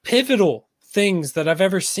pivotal things that I've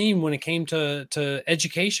ever seen when it came to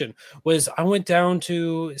education was I went down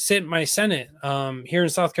to sit in my Senate here in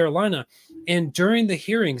South Carolina. And during the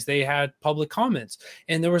hearings, they had public comments.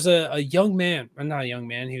 And there was a young man, not a young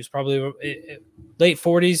man, he was probably late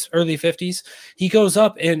 40s, early 50s. He goes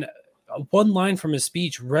up and one line from his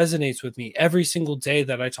speech resonates with me every single day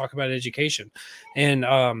that I talk about education.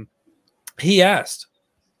 And he asked,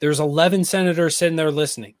 there's 11 senators sitting there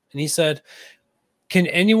listening. And he said, can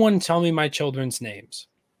anyone tell me my children's names?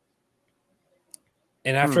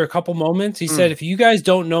 And after a couple moments, he said, if you guys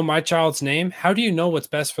don't know my child's name, how do you know what's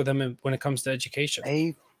best for them when it comes to education?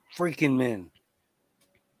 A freaking men.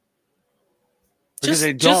 Because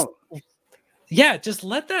they don't. Just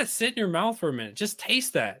let that sit in your mouth for a minute. Just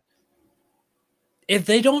taste that. If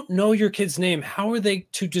they don't know your kid's name, how are they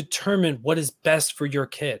to determine what is best for your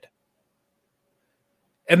kid?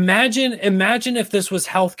 Imagine if this was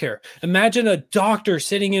healthcare. Imagine a doctor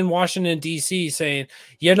sitting in Washington, D.C. saying,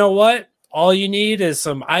 you know what? All you need is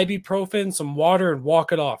some ibuprofen, some water, and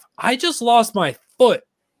walk it off. I just lost my foot.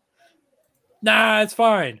 Nah, it's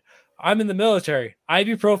fine. I'm in the military.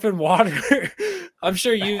 Ibuprofen, water. I'm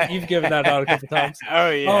sure you've given that out a couple times. Oh,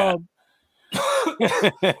 yeah.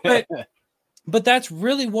 But that's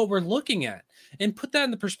really what we're looking at. And put that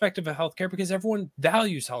in the perspective of healthcare, because everyone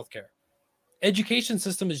values healthcare. Education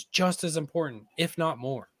system is just as important, if not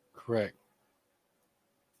more. Correct.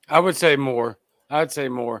 I would say more.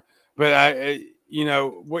 But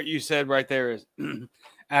what you said right there is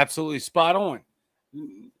absolutely spot on.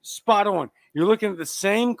 Spot on. You're looking at the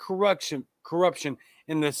same corruption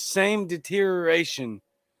and the same deterioration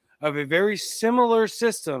of a very similar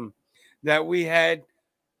system that we had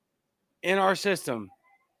in our system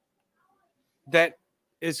that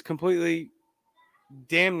is completely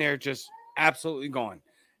damn near just absolutely gone.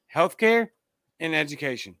 Healthcare and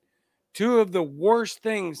education. Two of the worst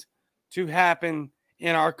things to happen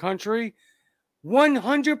in our country,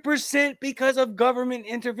 100% because of government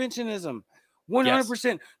interventionism. 100%.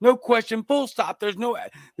 Yes. No question, full stop. There's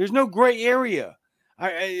no gray area.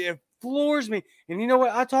 It floors me. And you know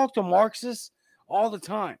what? I talk to Marxists all the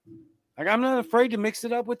time. Like, I'm not afraid to mix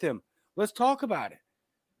it up with them. Let's talk about it.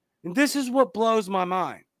 And this is what blows my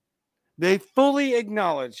mind. They fully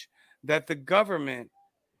acknowledge that the government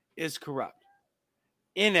is corrupt,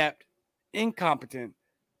 inept, incompetent,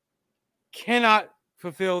 cannot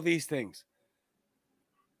fulfill these things.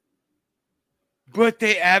 But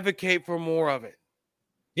they advocate for more of it.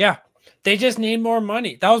 Yeah. They just need more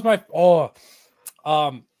money. That was my they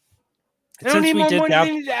don't need more money.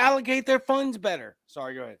 They need to allocate their funds better.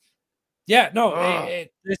 Sorry, go ahead. Yeah, no,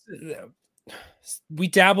 we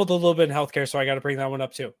dabbled a little bit in healthcare, so I got to bring that one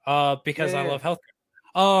up too, because I love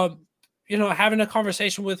healthcare. Having a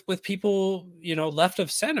conversation with people, left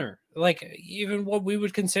of center, like even what we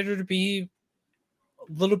would consider to be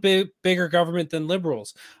a little bit bigger government than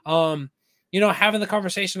liberals, having the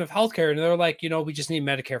conversation of healthcare, and they're like, we just need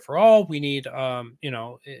Medicare for all. We need,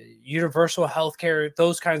 universal healthcare,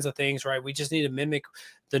 those kinds of things, right? We just need to mimic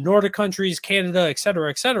the Nordic countries, Canada, et cetera,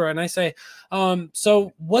 et cetera. And I say,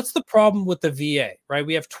 so what's the problem with the VA, right?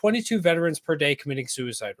 We have 22 veterans per day committing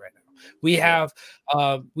suicide right now. We have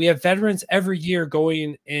veterans every year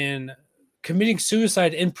going and committing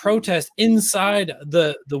suicide in protest inside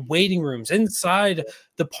the waiting rooms, inside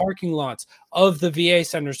the parking lots of the VA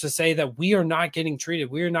centers, to say that we are not getting treated,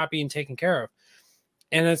 we are not being taken care of.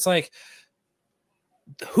 And it's like,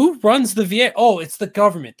 who runs the VA? Oh, it's the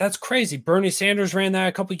government. That's crazy. Bernie Sanders ran that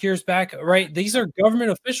a couple of years back, right? These are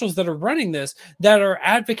government officials that are running this, that are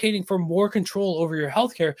advocating for more control over your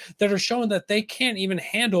healthcare, that are showing that they can't even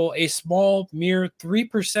handle a small, mere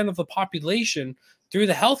 3% of the population through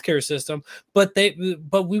the healthcare system. But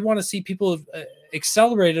we want to see people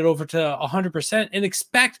accelerated over to 100% and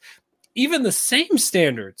expect even the same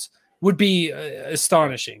standards would be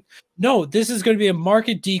astonishing. No, this is going to be a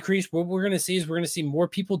market decrease. What we're going to see is we're going to see more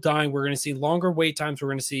people dying. We're going to see longer wait times. We're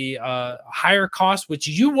going to see higher costs, which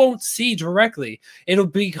you won't see directly. It'll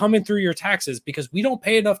be coming through your taxes, because we don't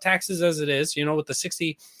pay enough taxes as it is, with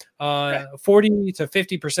the 40 to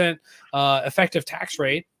 50% effective tax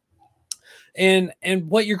rate. And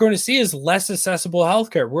what you're going to see is less accessible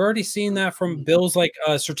healthcare. We're already seeing that from bills like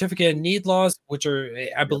certificate of need laws, which are,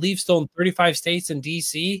 I believe, still in 35 states and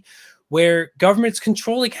DC, where government's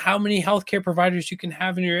controlling how many healthcare providers you can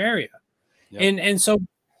have in your area. Yep. And so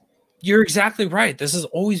you're exactly right. This has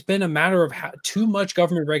always been a matter of too much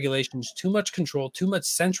government regulations, too much control, too much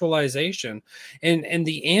centralization. And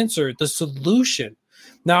the answer, the solution.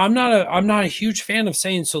 Now, I'm not a huge fan of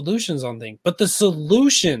saying solutions on things, but the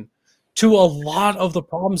solution to a lot of the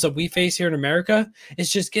problems that we face here in America.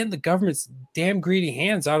 Is just getting the government's damn greedy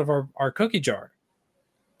hands out of our cookie jar.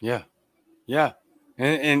 Yeah. Yeah.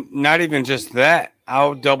 And not even just that.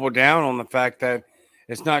 I'll double down on the fact that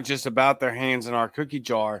it's not just about their hands in our cookie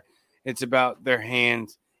jar. It's about their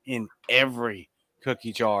hands in every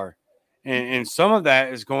cookie jar. And some of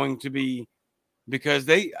that is going to be because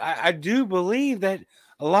I do believe that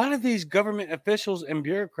a lot of these government officials and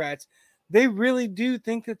bureaucrats, they really do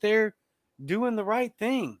think that they're doing the right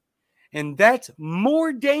thing. And that's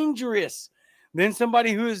more dangerous than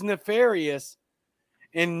somebody who is nefarious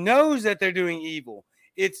and knows that they're doing evil.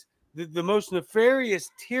 It's the most nefarious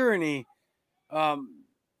tyranny,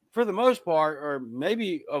 for the most part, or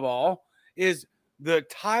maybe of all, is the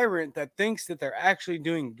tyrant that thinks that they're actually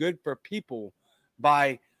doing good for people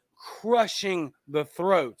by crushing the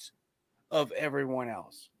throats of everyone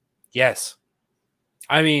else. Yes.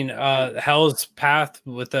 I mean, hell's path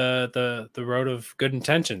with the road of good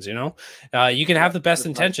intentions. You know, you can have the best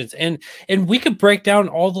intentions, and we could break down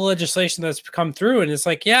all the legislation that's come through, and it's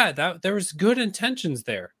like, yeah, that there was good intentions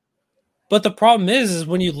there, but the problem is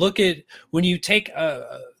when you take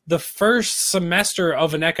the first semester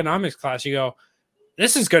of an economics class, you go,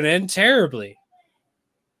 this is going to end terribly,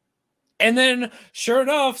 and then sure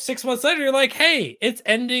enough, 6 months later, you're like, hey, it's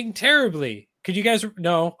ending terribly. Could you guys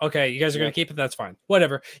no? Okay, you guys are going to keep it. That's fine.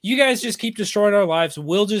 Whatever. You guys just keep destroying our lives.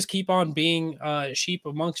 We'll just keep on being sheep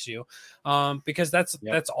amongst you, because that's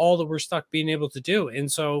all that we're stuck being able to do.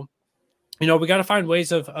 And so, you know, we got to find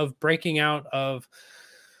ways of breaking out of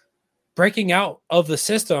the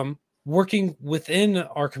system, working within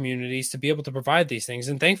our communities to be able to provide these things.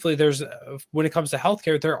 And thankfully, there's when it comes to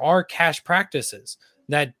healthcare, there are cash practices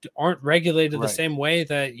that aren't regulated the same way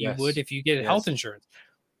that you would if you get health insurance.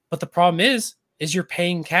 But the problem is you're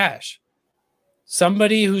paying cash.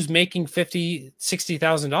 Somebody who's making $50,000,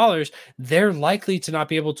 $60,000, they're likely to not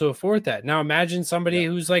be able to afford that. Now imagine somebody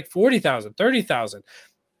who's like $40,000, $30,000.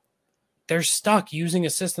 They're stuck using a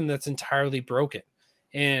system that's entirely broken,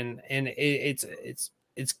 and it's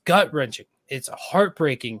gut wrenching. It's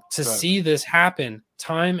heartbreaking to see this happen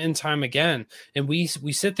time and time again. And we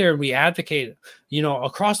sit there and we advocate, you know,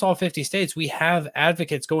 across all 50 states, we have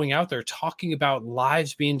advocates going out there talking about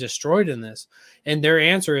lives being destroyed in this. And their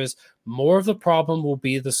answer is more of the problem will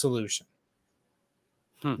be the solution.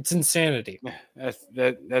 It's insanity.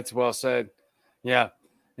 That's well said. Yeah.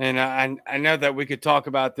 And I know that we could talk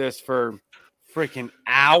about this for freaking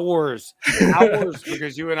hours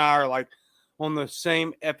because you and I are like on the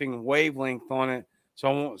same effing wavelength on it. So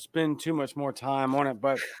I won't spend too much more time on it,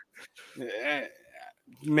 but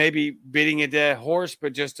maybe beating a dead horse,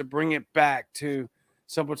 but just to bring it back to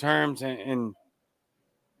simple terms and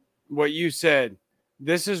what you said,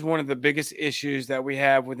 this is one of the biggest issues that we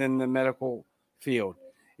have within the medical field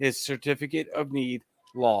is certificate of need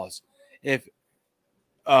laws. If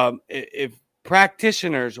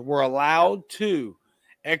practitioners were allowed to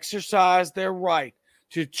exercise their right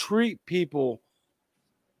to treat people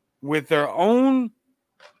with their own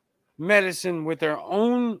medicine, with their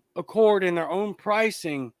own accord and their own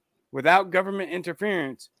pricing without government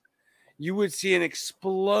interference, you would see an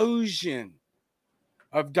explosion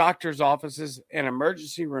of doctors' offices and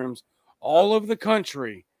emergency rooms all over the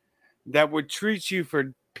country that would treat you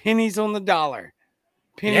for pennies on the dollar.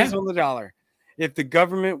 On the dollar. If the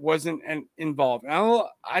government wasn't involved.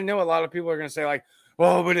 I know a lot of people are going to say like,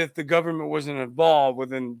 well, but if the government wasn't involved, well,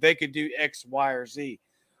 then they could do X, Y, or Z.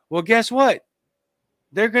 Well, guess what?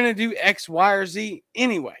 They're going to do X, Y, or Z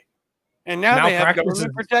anyway. And now they have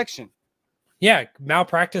government protection. Yeah,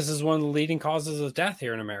 malpractice is one of the leading causes of death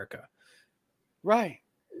here in America. Right.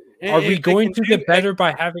 Are we going to get better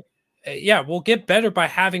by having... we'll get better by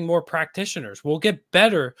having more practitioners. We'll get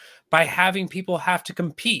better by having people have to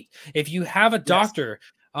compete. If you have a doctor...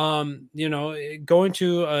 you know, going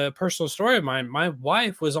to a personal story of mine, my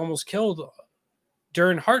wife was almost killed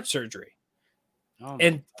during heart surgery.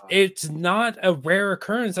 And it's not a rare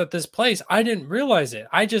occurrence at this place. I didn't realize it.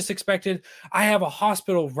 I just expected, I have a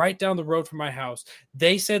hospital right down the road from my house.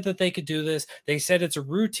 They said that they could do this. They said it's a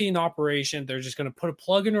routine operation. They're just going to put a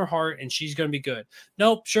plug in her heart and she's going to be good.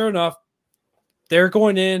 Nope. Sure enough, they're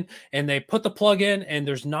going in and they put the plug in and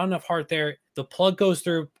there's not enough heart there. The plug goes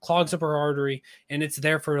through, clogs up her artery, and it's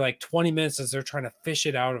there for like 20 minutes as they're trying to fish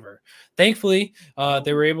it out of her. Thankfully,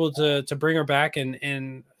 they were able to bring her back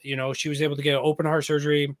and, you know, she was able to get an open heart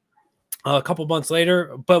surgery a couple months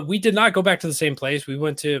later, but we did not go back to the same place. We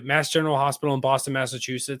went to Mass General Hospital in Boston,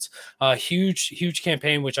 Massachusetts. A huge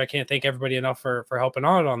campaign, which I can't thank everybody enough for helping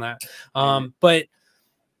out on that. But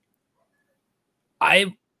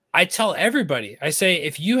I tell everybody, I say,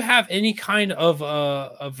 if you have any kind of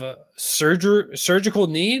a surgical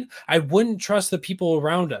need, I wouldn't trust the people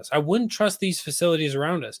around us. I wouldn't trust these facilities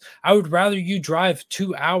around us. I would rather you drive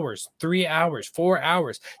 2 hours, 3 hours, 4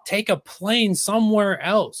 hours, take a plane somewhere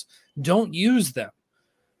else. Don't use them.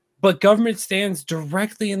 But government stands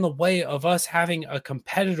directly in the way of us having a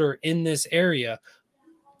competitor in this area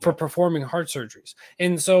for performing heart surgeries.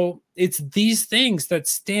 And so it's these things that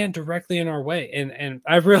stand directly in our way. And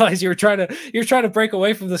I realize you're trying to break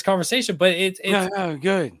away from this conversation, but it's no,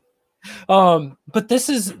 good. But this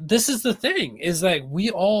is the thing, is that we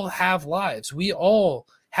all have lives. We all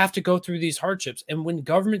have to go through these hardships. And when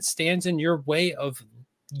government stands in your way of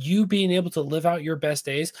you being able to live out your best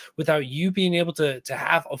days, without you being able to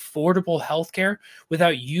have affordable healthcare,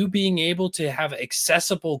 without you being able to have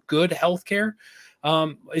accessible, good healthcare,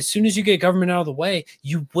 as soon as you get government out of the way,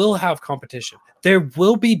 you will have competition. There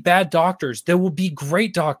will be bad doctors. There will be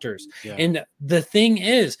great doctors. Yeah. And the thing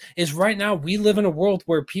is right now we live in a world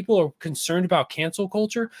where people are concerned about cancel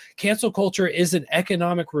culture. Cancel culture is an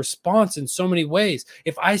economic response in so many ways.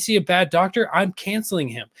 If I see a bad doctor, I'm canceling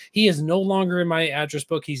him. He is no longer in my address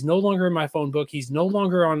book. He's no longer in my phone book. He's no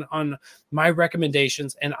longer on my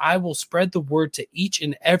recommendations. And I will spread the word to each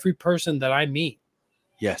and every person that I meet.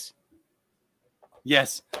 Yes.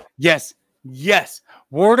 Yes, yes, yes.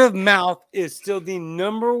 Word of mouth is still the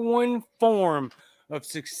number one form of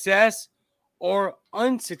success or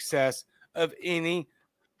unsuccess of any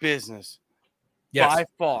business. Yes. By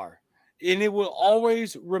far. And it will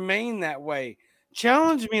always remain that way.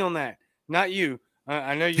 Challenge me on that. Not you.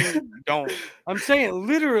 I know you don't. I'm saying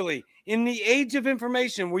literally in the age of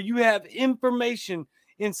information, where you have information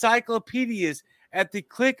encyclopedias at the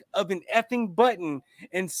click of an effing button,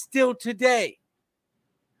 and still today,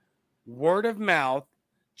 word of mouth,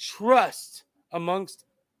 trust amongst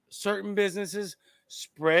certain businesses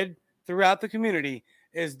spread throughout the community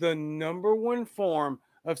is the number one form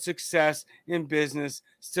of success in business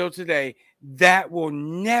still today. That will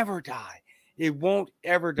never die. It won't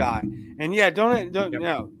ever die. And yeah, don't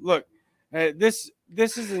no. Look, this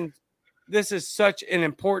is such an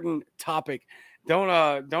important topic.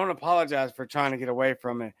 Don't apologize for trying to get away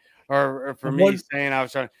from it, or for me saying I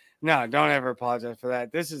was trying. No, don't ever apologize for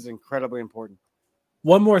that. This is incredibly important.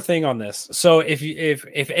 One more thing on this. So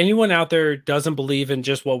if anyone out there doesn't believe in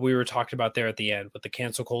just what we were talking about there at the end with the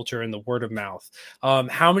cancel culture and the word of mouth,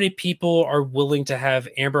 how many people are willing to have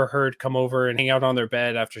Amber Heard come over and hang out on their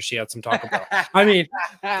bed after she had some Taco Bell? I mean,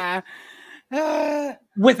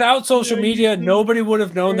 without social media, nobody would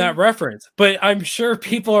have known that reference. But I'm sure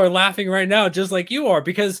people are laughing right now, just like you are,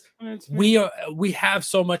 because we have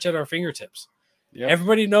so much at our fingertips. Yep.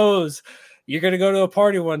 Everybody knows you're going to go to a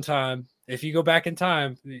party one time. If you go back in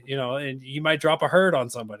time, and you might drop a herd on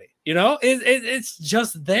somebody, it's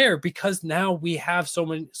just there because now we have so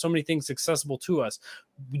many things accessible to us.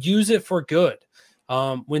 Use it for good.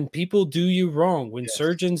 When people do you wrong, when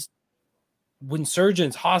surgeons,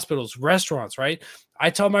 hospitals, restaurants, right? I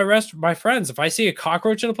tell my friends, if I see a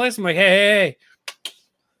cockroach in a place, I'm like, hey,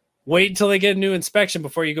 wait until they get a new inspection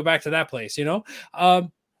before you go back to that place.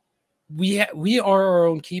 We are our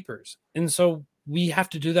own keepers. And so we have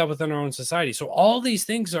to do that within our own society. So all these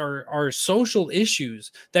things are social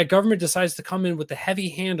issues that government decides to come in with the heavy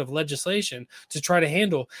hand of legislation to try to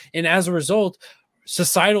handle. And as a result,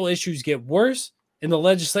 societal issues get worse and the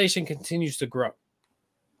legislation continues to grow.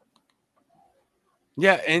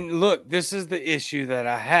 Yeah. And look, this is the issue that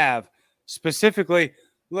I have specifically.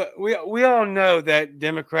 Look, we all know that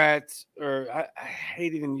Democrats, or I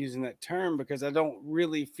hate even using that term because I don't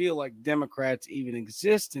really feel like Democrats even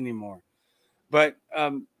exist anymore. But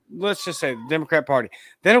let's just say the Democrat Party,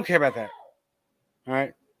 they don't care about that. All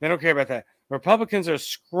right? They don't care about that. Republicans are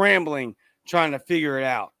scrambling, trying to figure it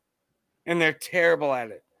out. And they're terrible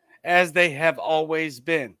at it, as they have always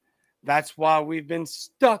been. That's why we've been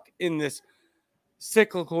stuck in this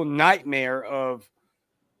cyclical nightmare of,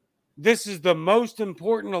 this is the most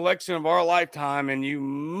important election of our lifetime, and you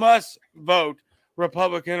must vote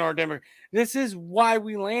Republican or Democrat. This is why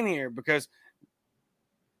we land here, because,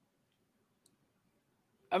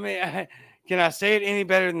 I mean, can I say it any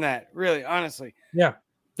better than that? Really, honestly. Yeah.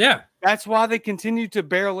 Yeah. That's why they continue to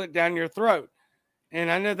barrel it down your throat. And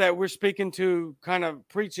I know that we're speaking to, kind of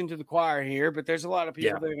preaching to the choir here, but there's a lot of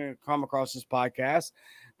people that are going to come across this podcast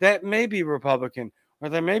that may be Republican, or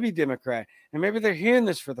they may be Democrat, and maybe they're hearing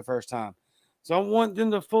this for the first time. So I want them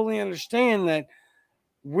to fully understand that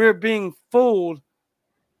we're being fooled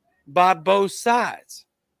by both sides.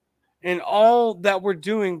 And all that we're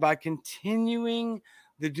doing by continuing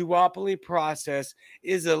the duopoly process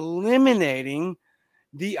is eliminating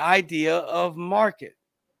the idea of market.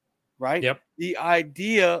 right? Yep. The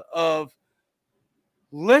idea of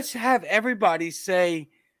let's have everybody say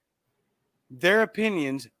their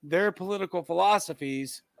opinions, their political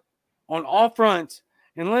philosophies on all fronts,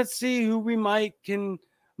 and let's see who we might can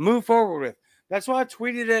move forward with. That's why I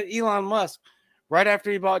tweeted at Elon Musk right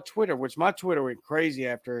after he bought Twitter, which my Twitter went crazy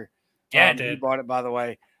after he bought it, by the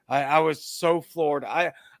way. I was so floored.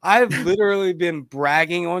 I've literally been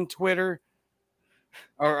bragging on Twitter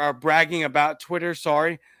or bragging about Twitter,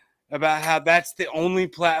 sorry, about how that's the only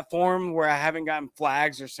platform where I haven't gotten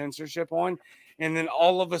flags or censorship on. And then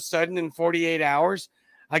all of a sudden in 48 hours,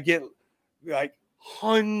 I get like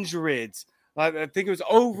hundreds. I think it was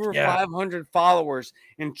over 500 followers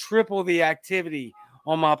and triple the activity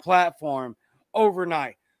on my platform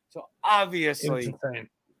overnight. So obviously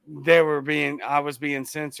I was being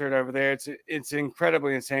censored over there. It's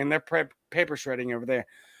incredibly insane. They're paper shredding over there.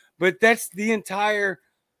 But that's the entire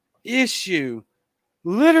issue.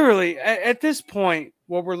 Literally, at this point,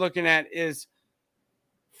 what we're looking at is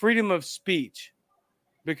freedom of speech.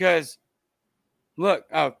 Because, look,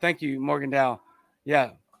 oh, thank you, Morgan Dow.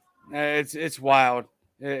 Yeah, it's wild.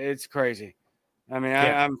 It's crazy. I mean,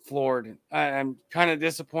 I'm floored. I'm kind of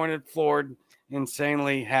disappointed, floored,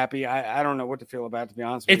 insanely happy. I don't know what to feel about, to be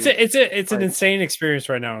honest with you. It's an insane experience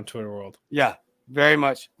right now in Twitter world. Yeah, very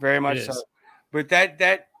much so. But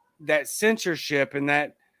that censorship and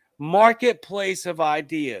that marketplace of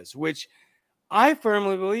ideas, which I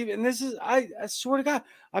firmly believe, and this is, I swear to God,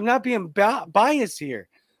 I'm not being biased here.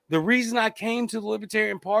 The reason I came to the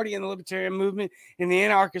Libertarian Party and the Libertarian movement and the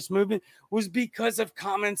anarchist movement was because of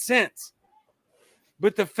common sense.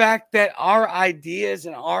 But the fact that our ideas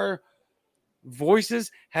and our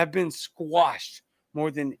voices have been squashed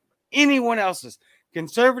more than anyone else's.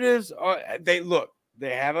 Conservatives, they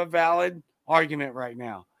have a valid argument right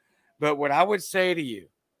now. But what I would say to you,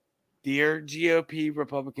 dear GOP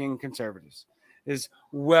Republican conservatives, is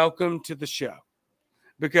welcome to the show.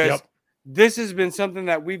 Because this has been something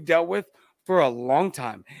that we've dealt with for a long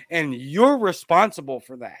time. And you're responsible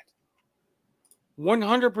for that.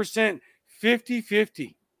 100%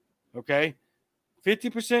 50-50. Okay?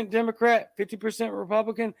 50% Democrat, 50%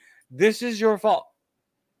 Republican. This is your fault.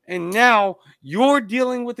 And now you're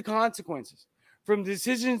dealing with the consequences from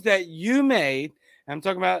decisions that you made. I'm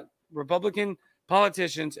talking about Republican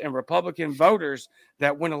politicians and Republican voters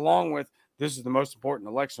that went along with this is the most important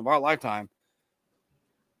election of our lifetime.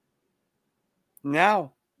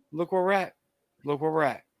 Now, look where we're at. Look where we're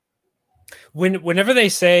at. Whenever they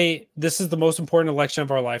say this is the most important election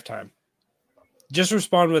of our lifetime, just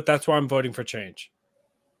respond with, that's why I'm voting for change.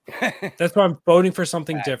 That's why I'm voting for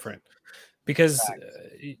something different. Because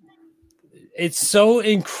it's so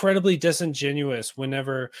incredibly disingenuous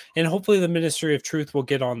whenever, and hopefully the Ministry of Truth will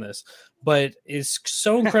get on this, but it's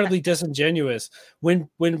so incredibly disingenuous when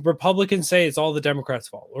Republicans say it's all the Democrats'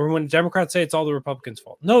 fault, or when Democrats say it's all the Republicans'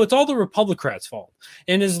 fault. No, it's all the Republicrats' fault.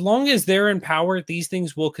 And as long as they're in power, these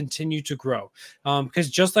things will continue to grow.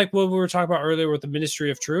 Because just like what we were talking about earlier with the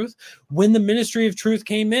Ministry of Truth, when the Ministry of Truth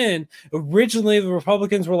came in, originally the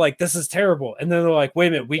Republicans were like, this is terrible. And then they're like, wait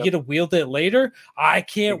a minute, we get to wield it later? I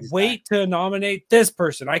can't wait to nominate this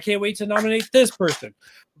person. I can't wait to nominate this person.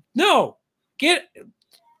 No,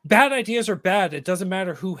 bad ideas are bad. It doesn't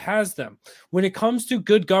matter who has them. When it comes to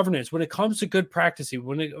good governance, when it comes to good practice,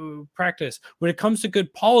 when it comes to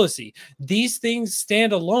good policy, these things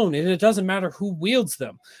stand alone, and it doesn't matter who wields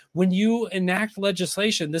them. When you enact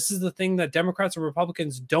legislation, this is the thing that Democrats and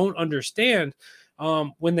Republicans don't understand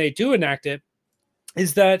when they do enact it,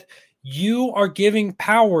 is that you are giving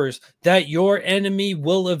powers that your enemy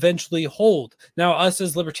will eventually hold. Now, us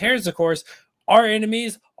as libertarians, of course, our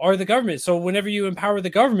enemies are the government. So whenever you empower the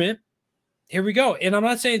government, here we go. And I'm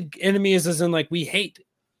not saying enemies as in like we hate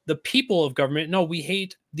the people of government. No, we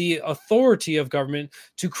hate the authority of government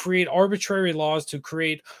to create arbitrary laws, to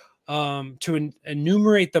create to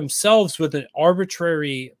enumerate themselves with an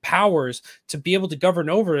arbitrary powers to be able to govern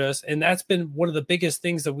over us. And that's been one of the biggest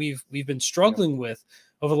things that we've been struggling with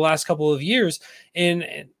over the last couple of years. And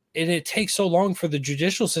it takes so long for the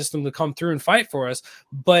judicial system to come through and fight for us.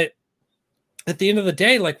 But at the end of the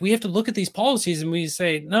day, like, we have to look at these policies and we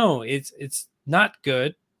say, no, it's not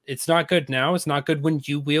good. It's not good now. It's not good when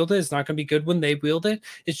you wield it. It's not going to be good when they wield it.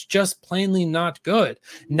 It's just plainly not good.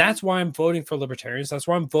 And that's why I'm voting for libertarians. That's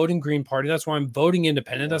why I'm voting Green Party. That's why I'm voting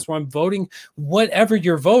independent. That's why I'm voting whatever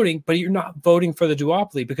you're voting, but you're not voting for the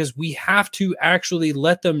duopoly, because we have to actually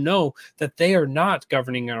let them know that they are not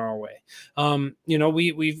governing in our way.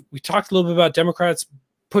 We talked a little bit about Democrats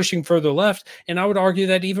pushing further left, and I would argue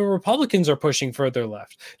that even Republicans are pushing further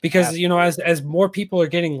left, because as more people are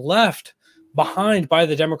getting left, behind by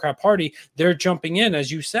the Democrat Party, they're jumping in,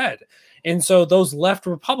 as you said. And so those left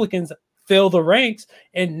Republicans fill the ranks,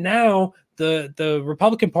 and now the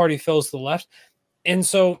Republican Party fills the left. And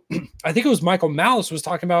so I think it was Michael Malice was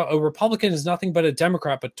talking about a Republican is nothing but a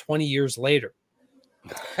Democrat, but 20 years later.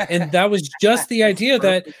 And that was just the idea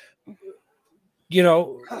that,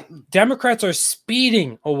 Democrats are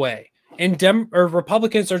speeding away and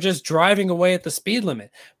Republicans are just driving away at the speed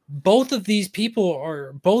limit. Both of these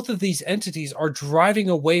entities are driving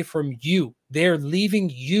away from you. They're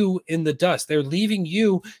leaving you in the dust. They're leaving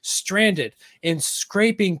you stranded and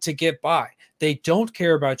scraping to get by. They don't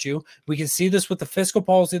care about you. We can see this with the fiscal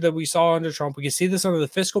policy that we saw under Trump. We can see this under the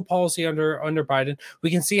fiscal policy under Biden.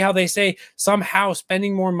 We can see how they say somehow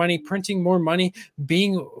spending more money, printing more money,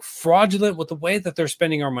 being fraudulent with the way that they're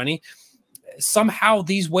spending our money. Somehow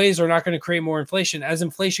these ways are not going to create more inflation. As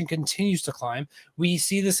inflation continues to climb, we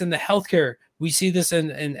see this in the healthcare. We see this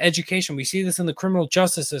in education. We see this in the criminal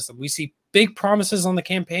justice system. We see big promises on the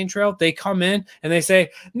campaign trail. They come in and they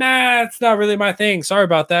say, nah, it's not really my thing. Sorry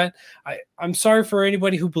about that. I'm sorry for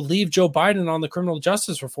anybody who believed Joe Biden on the criminal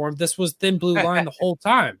justice reform. This was thin blue line the whole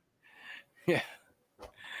time. Yeah.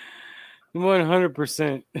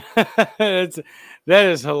 100%. That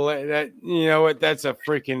is hilarious. You know what? That's a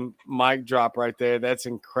freaking mic drop right there. That's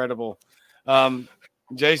incredible.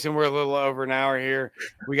 Jason, we're a little over an hour here.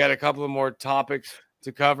 We got a couple of more topics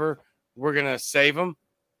to cover. We're going to save them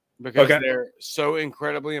because they're so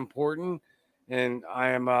incredibly important. And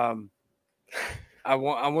I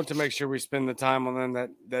want to make sure we spend the time on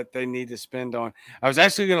them that they need to spend on. I was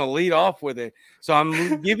actually going to lead off with it. So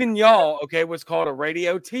I'm giving y'all, what's called a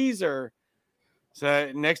radio teaser.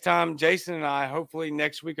 So next time, Jason and I, hopefully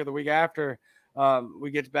next week or the week after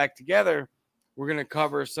we get back together, we're going to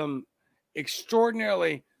cover some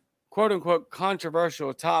extraordinarily, quote unquote,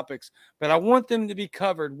 controversial topics, but I want them to be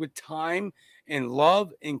covered with time and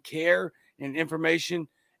love and care and information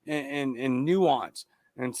and nuance.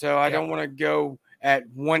 And so I don't want to go at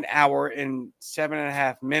 1 hour and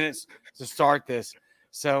 7.5 minutes to start this.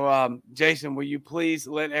 So, Jason, will you please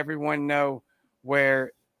let everyone know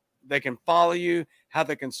where they can follow you, how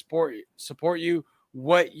they can support you,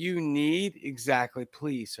 what you need exactly,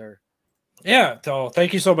 please, sir. Yeah, so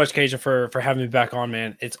thank you so much, Cajun, for having me back on,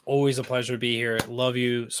 man. It's always a pleasure to be here. Love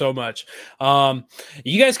you so much.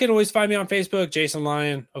 You guys can always find me on Facebook, Jason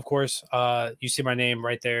Lyon, of course. You see my name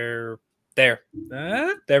right there. There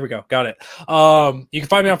we go. Got it. You can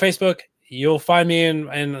find me on Facebook. You'll find me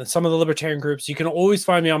in some of the libertarian groups. You can always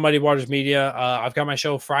find me on Muddy Waters Media. I've got my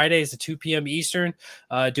show Fridays at 2 p.m. Eastern,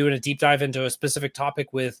 doing a deep dive into a specific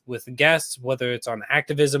topic with guests, whether it's on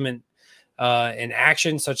activism and in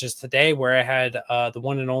action, such as today, where I had the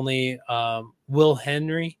one and only Will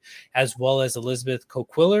Henry, as well as Elizabeth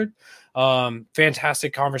Coquillard.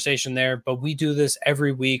 Fantastic conversation there. But we do this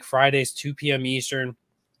every week, Fridays, 2 p.m. Eastern.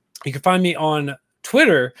 You can find me on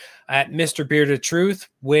Twitter at Mr. Bearded Truth,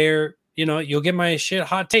 where you'll get my shit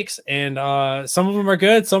hot takes, and some of them are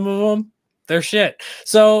good, some of them they're shit.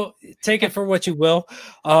 So take it for what you will.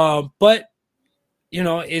 But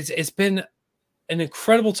it's been an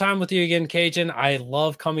incredible time with you again, Cajun. I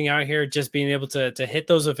love coming out here, just being able to hit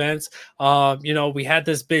those events. We had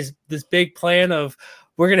this big plan of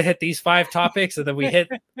we're gonna hit these 5 topics, and then we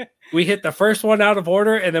hit the first one out of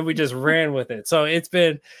order, and then we just ran with it. So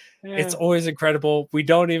it's always incredible. We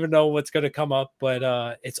don't even know what's going to come up,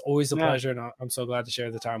 but it's always a pleasure, and I'm so glad to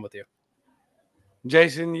share the time with you.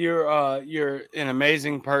 Jason, you're an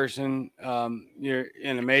amazing person. You're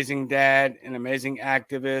an amazing dad, an amazing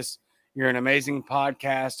activist. You're an amazing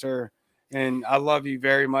podcaster, and I love you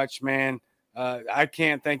very much, man. I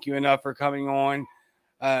can't thank you enough for coming on.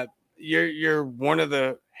 You're one of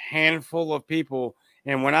the handful of people,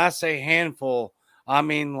 and when I say handful, I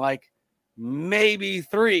mean like maybe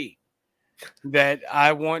 3 that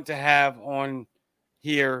I want to have on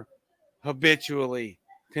here habitually,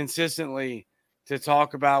 consistently, to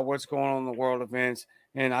talk about what's going on in the world events.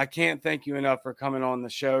 And I can't thank you enough for coming on the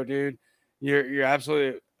show, dude. You're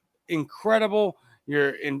absolutely incredible.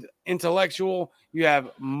 You're intellectual. You have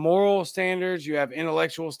moral standards. You have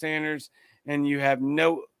intellectual standards, and you have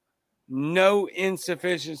no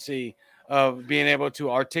insufficiency of being able to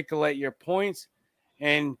articulate your points.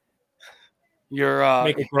 And you're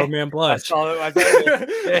make a grown man blush. I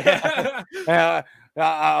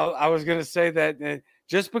was going to say that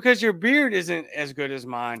just because your beard isn't as good as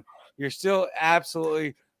mine, you're still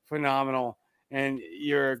absolutely phenomenal, and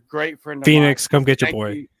you're a great friend of Phoenix, mine. come get your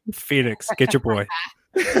boy. You. Phoenix, get your boy.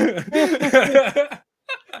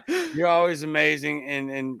 You're always amazing,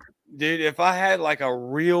 and dude, if I had like a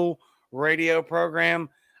real radio program,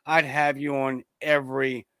 I'd have you on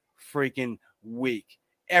every freaking week,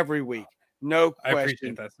 every week. No I appreciate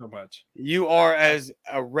question. that so much. You are as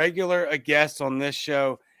a regular a guest on this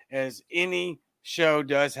show as any show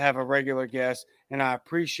does have a regular guest. And I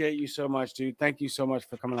appreciate you so much, dude. Thank you so much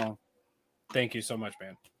for coming on. Thank you so much,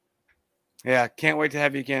 man. Yeah, can't wait to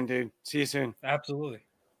have you again, dude. See you soon. Absolutely.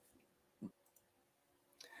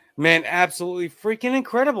 Man, absolutely freaking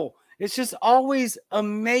incredible. It's just always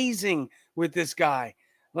amazing with this guy.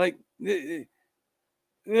 Like, there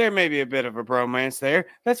may be a bit of a bromance there.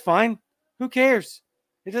 That's fine. Who cares?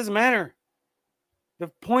 It doesn't matter. The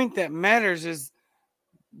point that matters is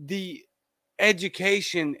the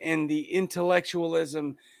education and the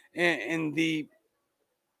intellectualism and the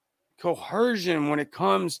coercion when it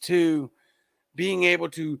comes to being able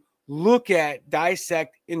to look at,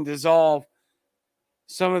 dissect, and dissolve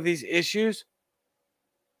some of these issues.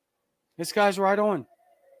 This guy's right on.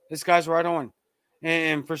 This guy's right on.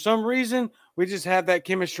 And for some reason, we just have that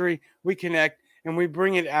chemistry. We connect and we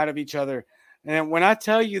bring it out of each other. And when I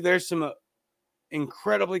tell you there's some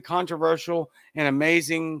incredibly controversial and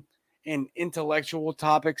amazing and intellectual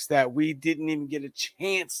topics that we didn't even get a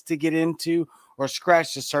chance to get into or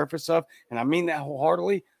scratch the surface of, and I mean that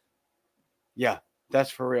wholeheartedly, yeah,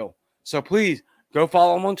 that's for real. So please go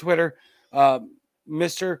follow him on Twitter,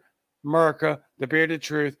 Mr. Murica, the Bearded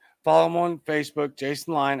Truth. Follow him on Facebook,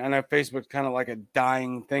 Jason Lyon. I know Facebook's kind of like a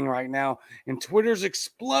dying thing right now, and Twitter's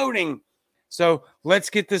exploding. So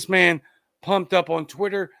let's get this man pumped up on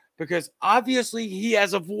Twitter because obviously he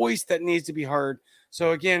has a voice that needs to be heard.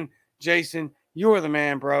 So again, Jason, you are the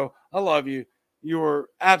man, bro. I love you. You were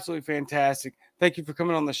absolutely fantastic. Thank you for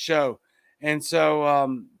coming on the show. And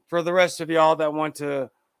so for the rest of y'all that want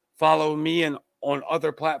to follow me and on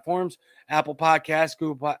other platforms, Apple Podcasts,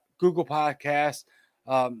 Google Podcasts,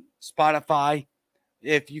 Spotify,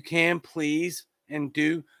 if you can, please and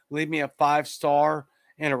do leave me a 5-star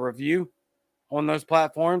and a review on those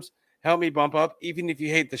platforms. Help me bump up. Even if you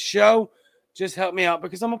hate the show, just help me out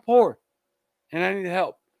because I'm a poor and I need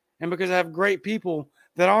help. And because I have great people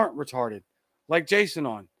that aren't retarded, like Jason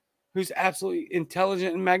on, who's absolutely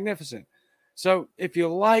intelligent and magnificent. So if you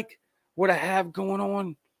like what I have going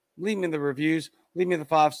on, leave me the reviews, leave me the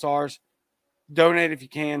 5 stars, donate if you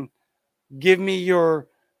can, give me your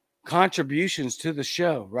contributions to the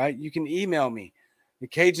show, right? You can email me, the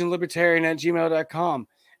CajunLibertarian@gmail.com.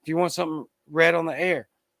 If you want something read on the air,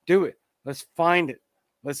 do it. Let's find it.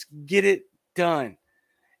 Let's get it done.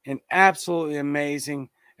 An absolutely amazing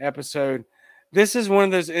episode. This is one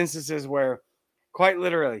of those instances where, quite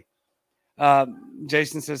literally,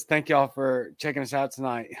 Jason says, thank y'all for checking us out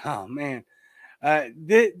tonight. Oh, man.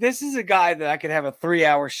 This is a guy that I could have a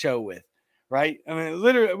 3-hour show with, right? I mean,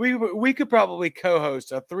 literally, we could probably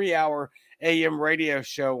co-host a 3-hour AM radio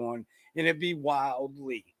show on, and it'd be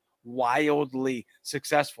wildly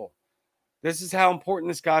successful. This is how important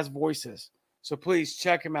this guy's voice is. So please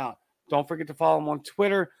check him out. Don't forget to follow him on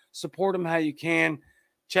Twitter. Support him how you can.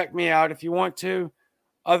 Check me out if you want to.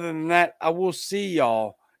 Other than that, I will see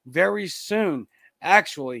y'all very soon.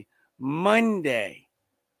 Actually, Monday.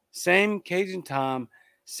 Same Cajun time,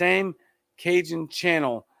 same Cajun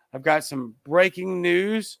channel. I've got some breaking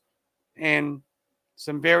news and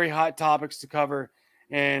some very hot topics to cover.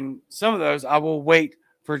 And some of those I will wait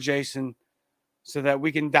for Jason so that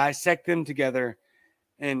we can dissect them together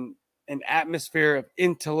in an atmosphere of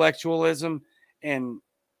intellectualism and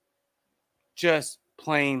just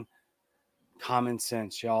plain common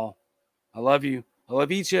sense, y'all. I love you. I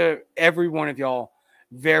love each and every one of y'all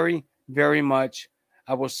very, very much.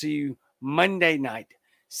 I will see you Monday night.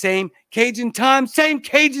 Same Cajun time, same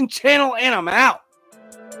Cajun channel, and I'm out.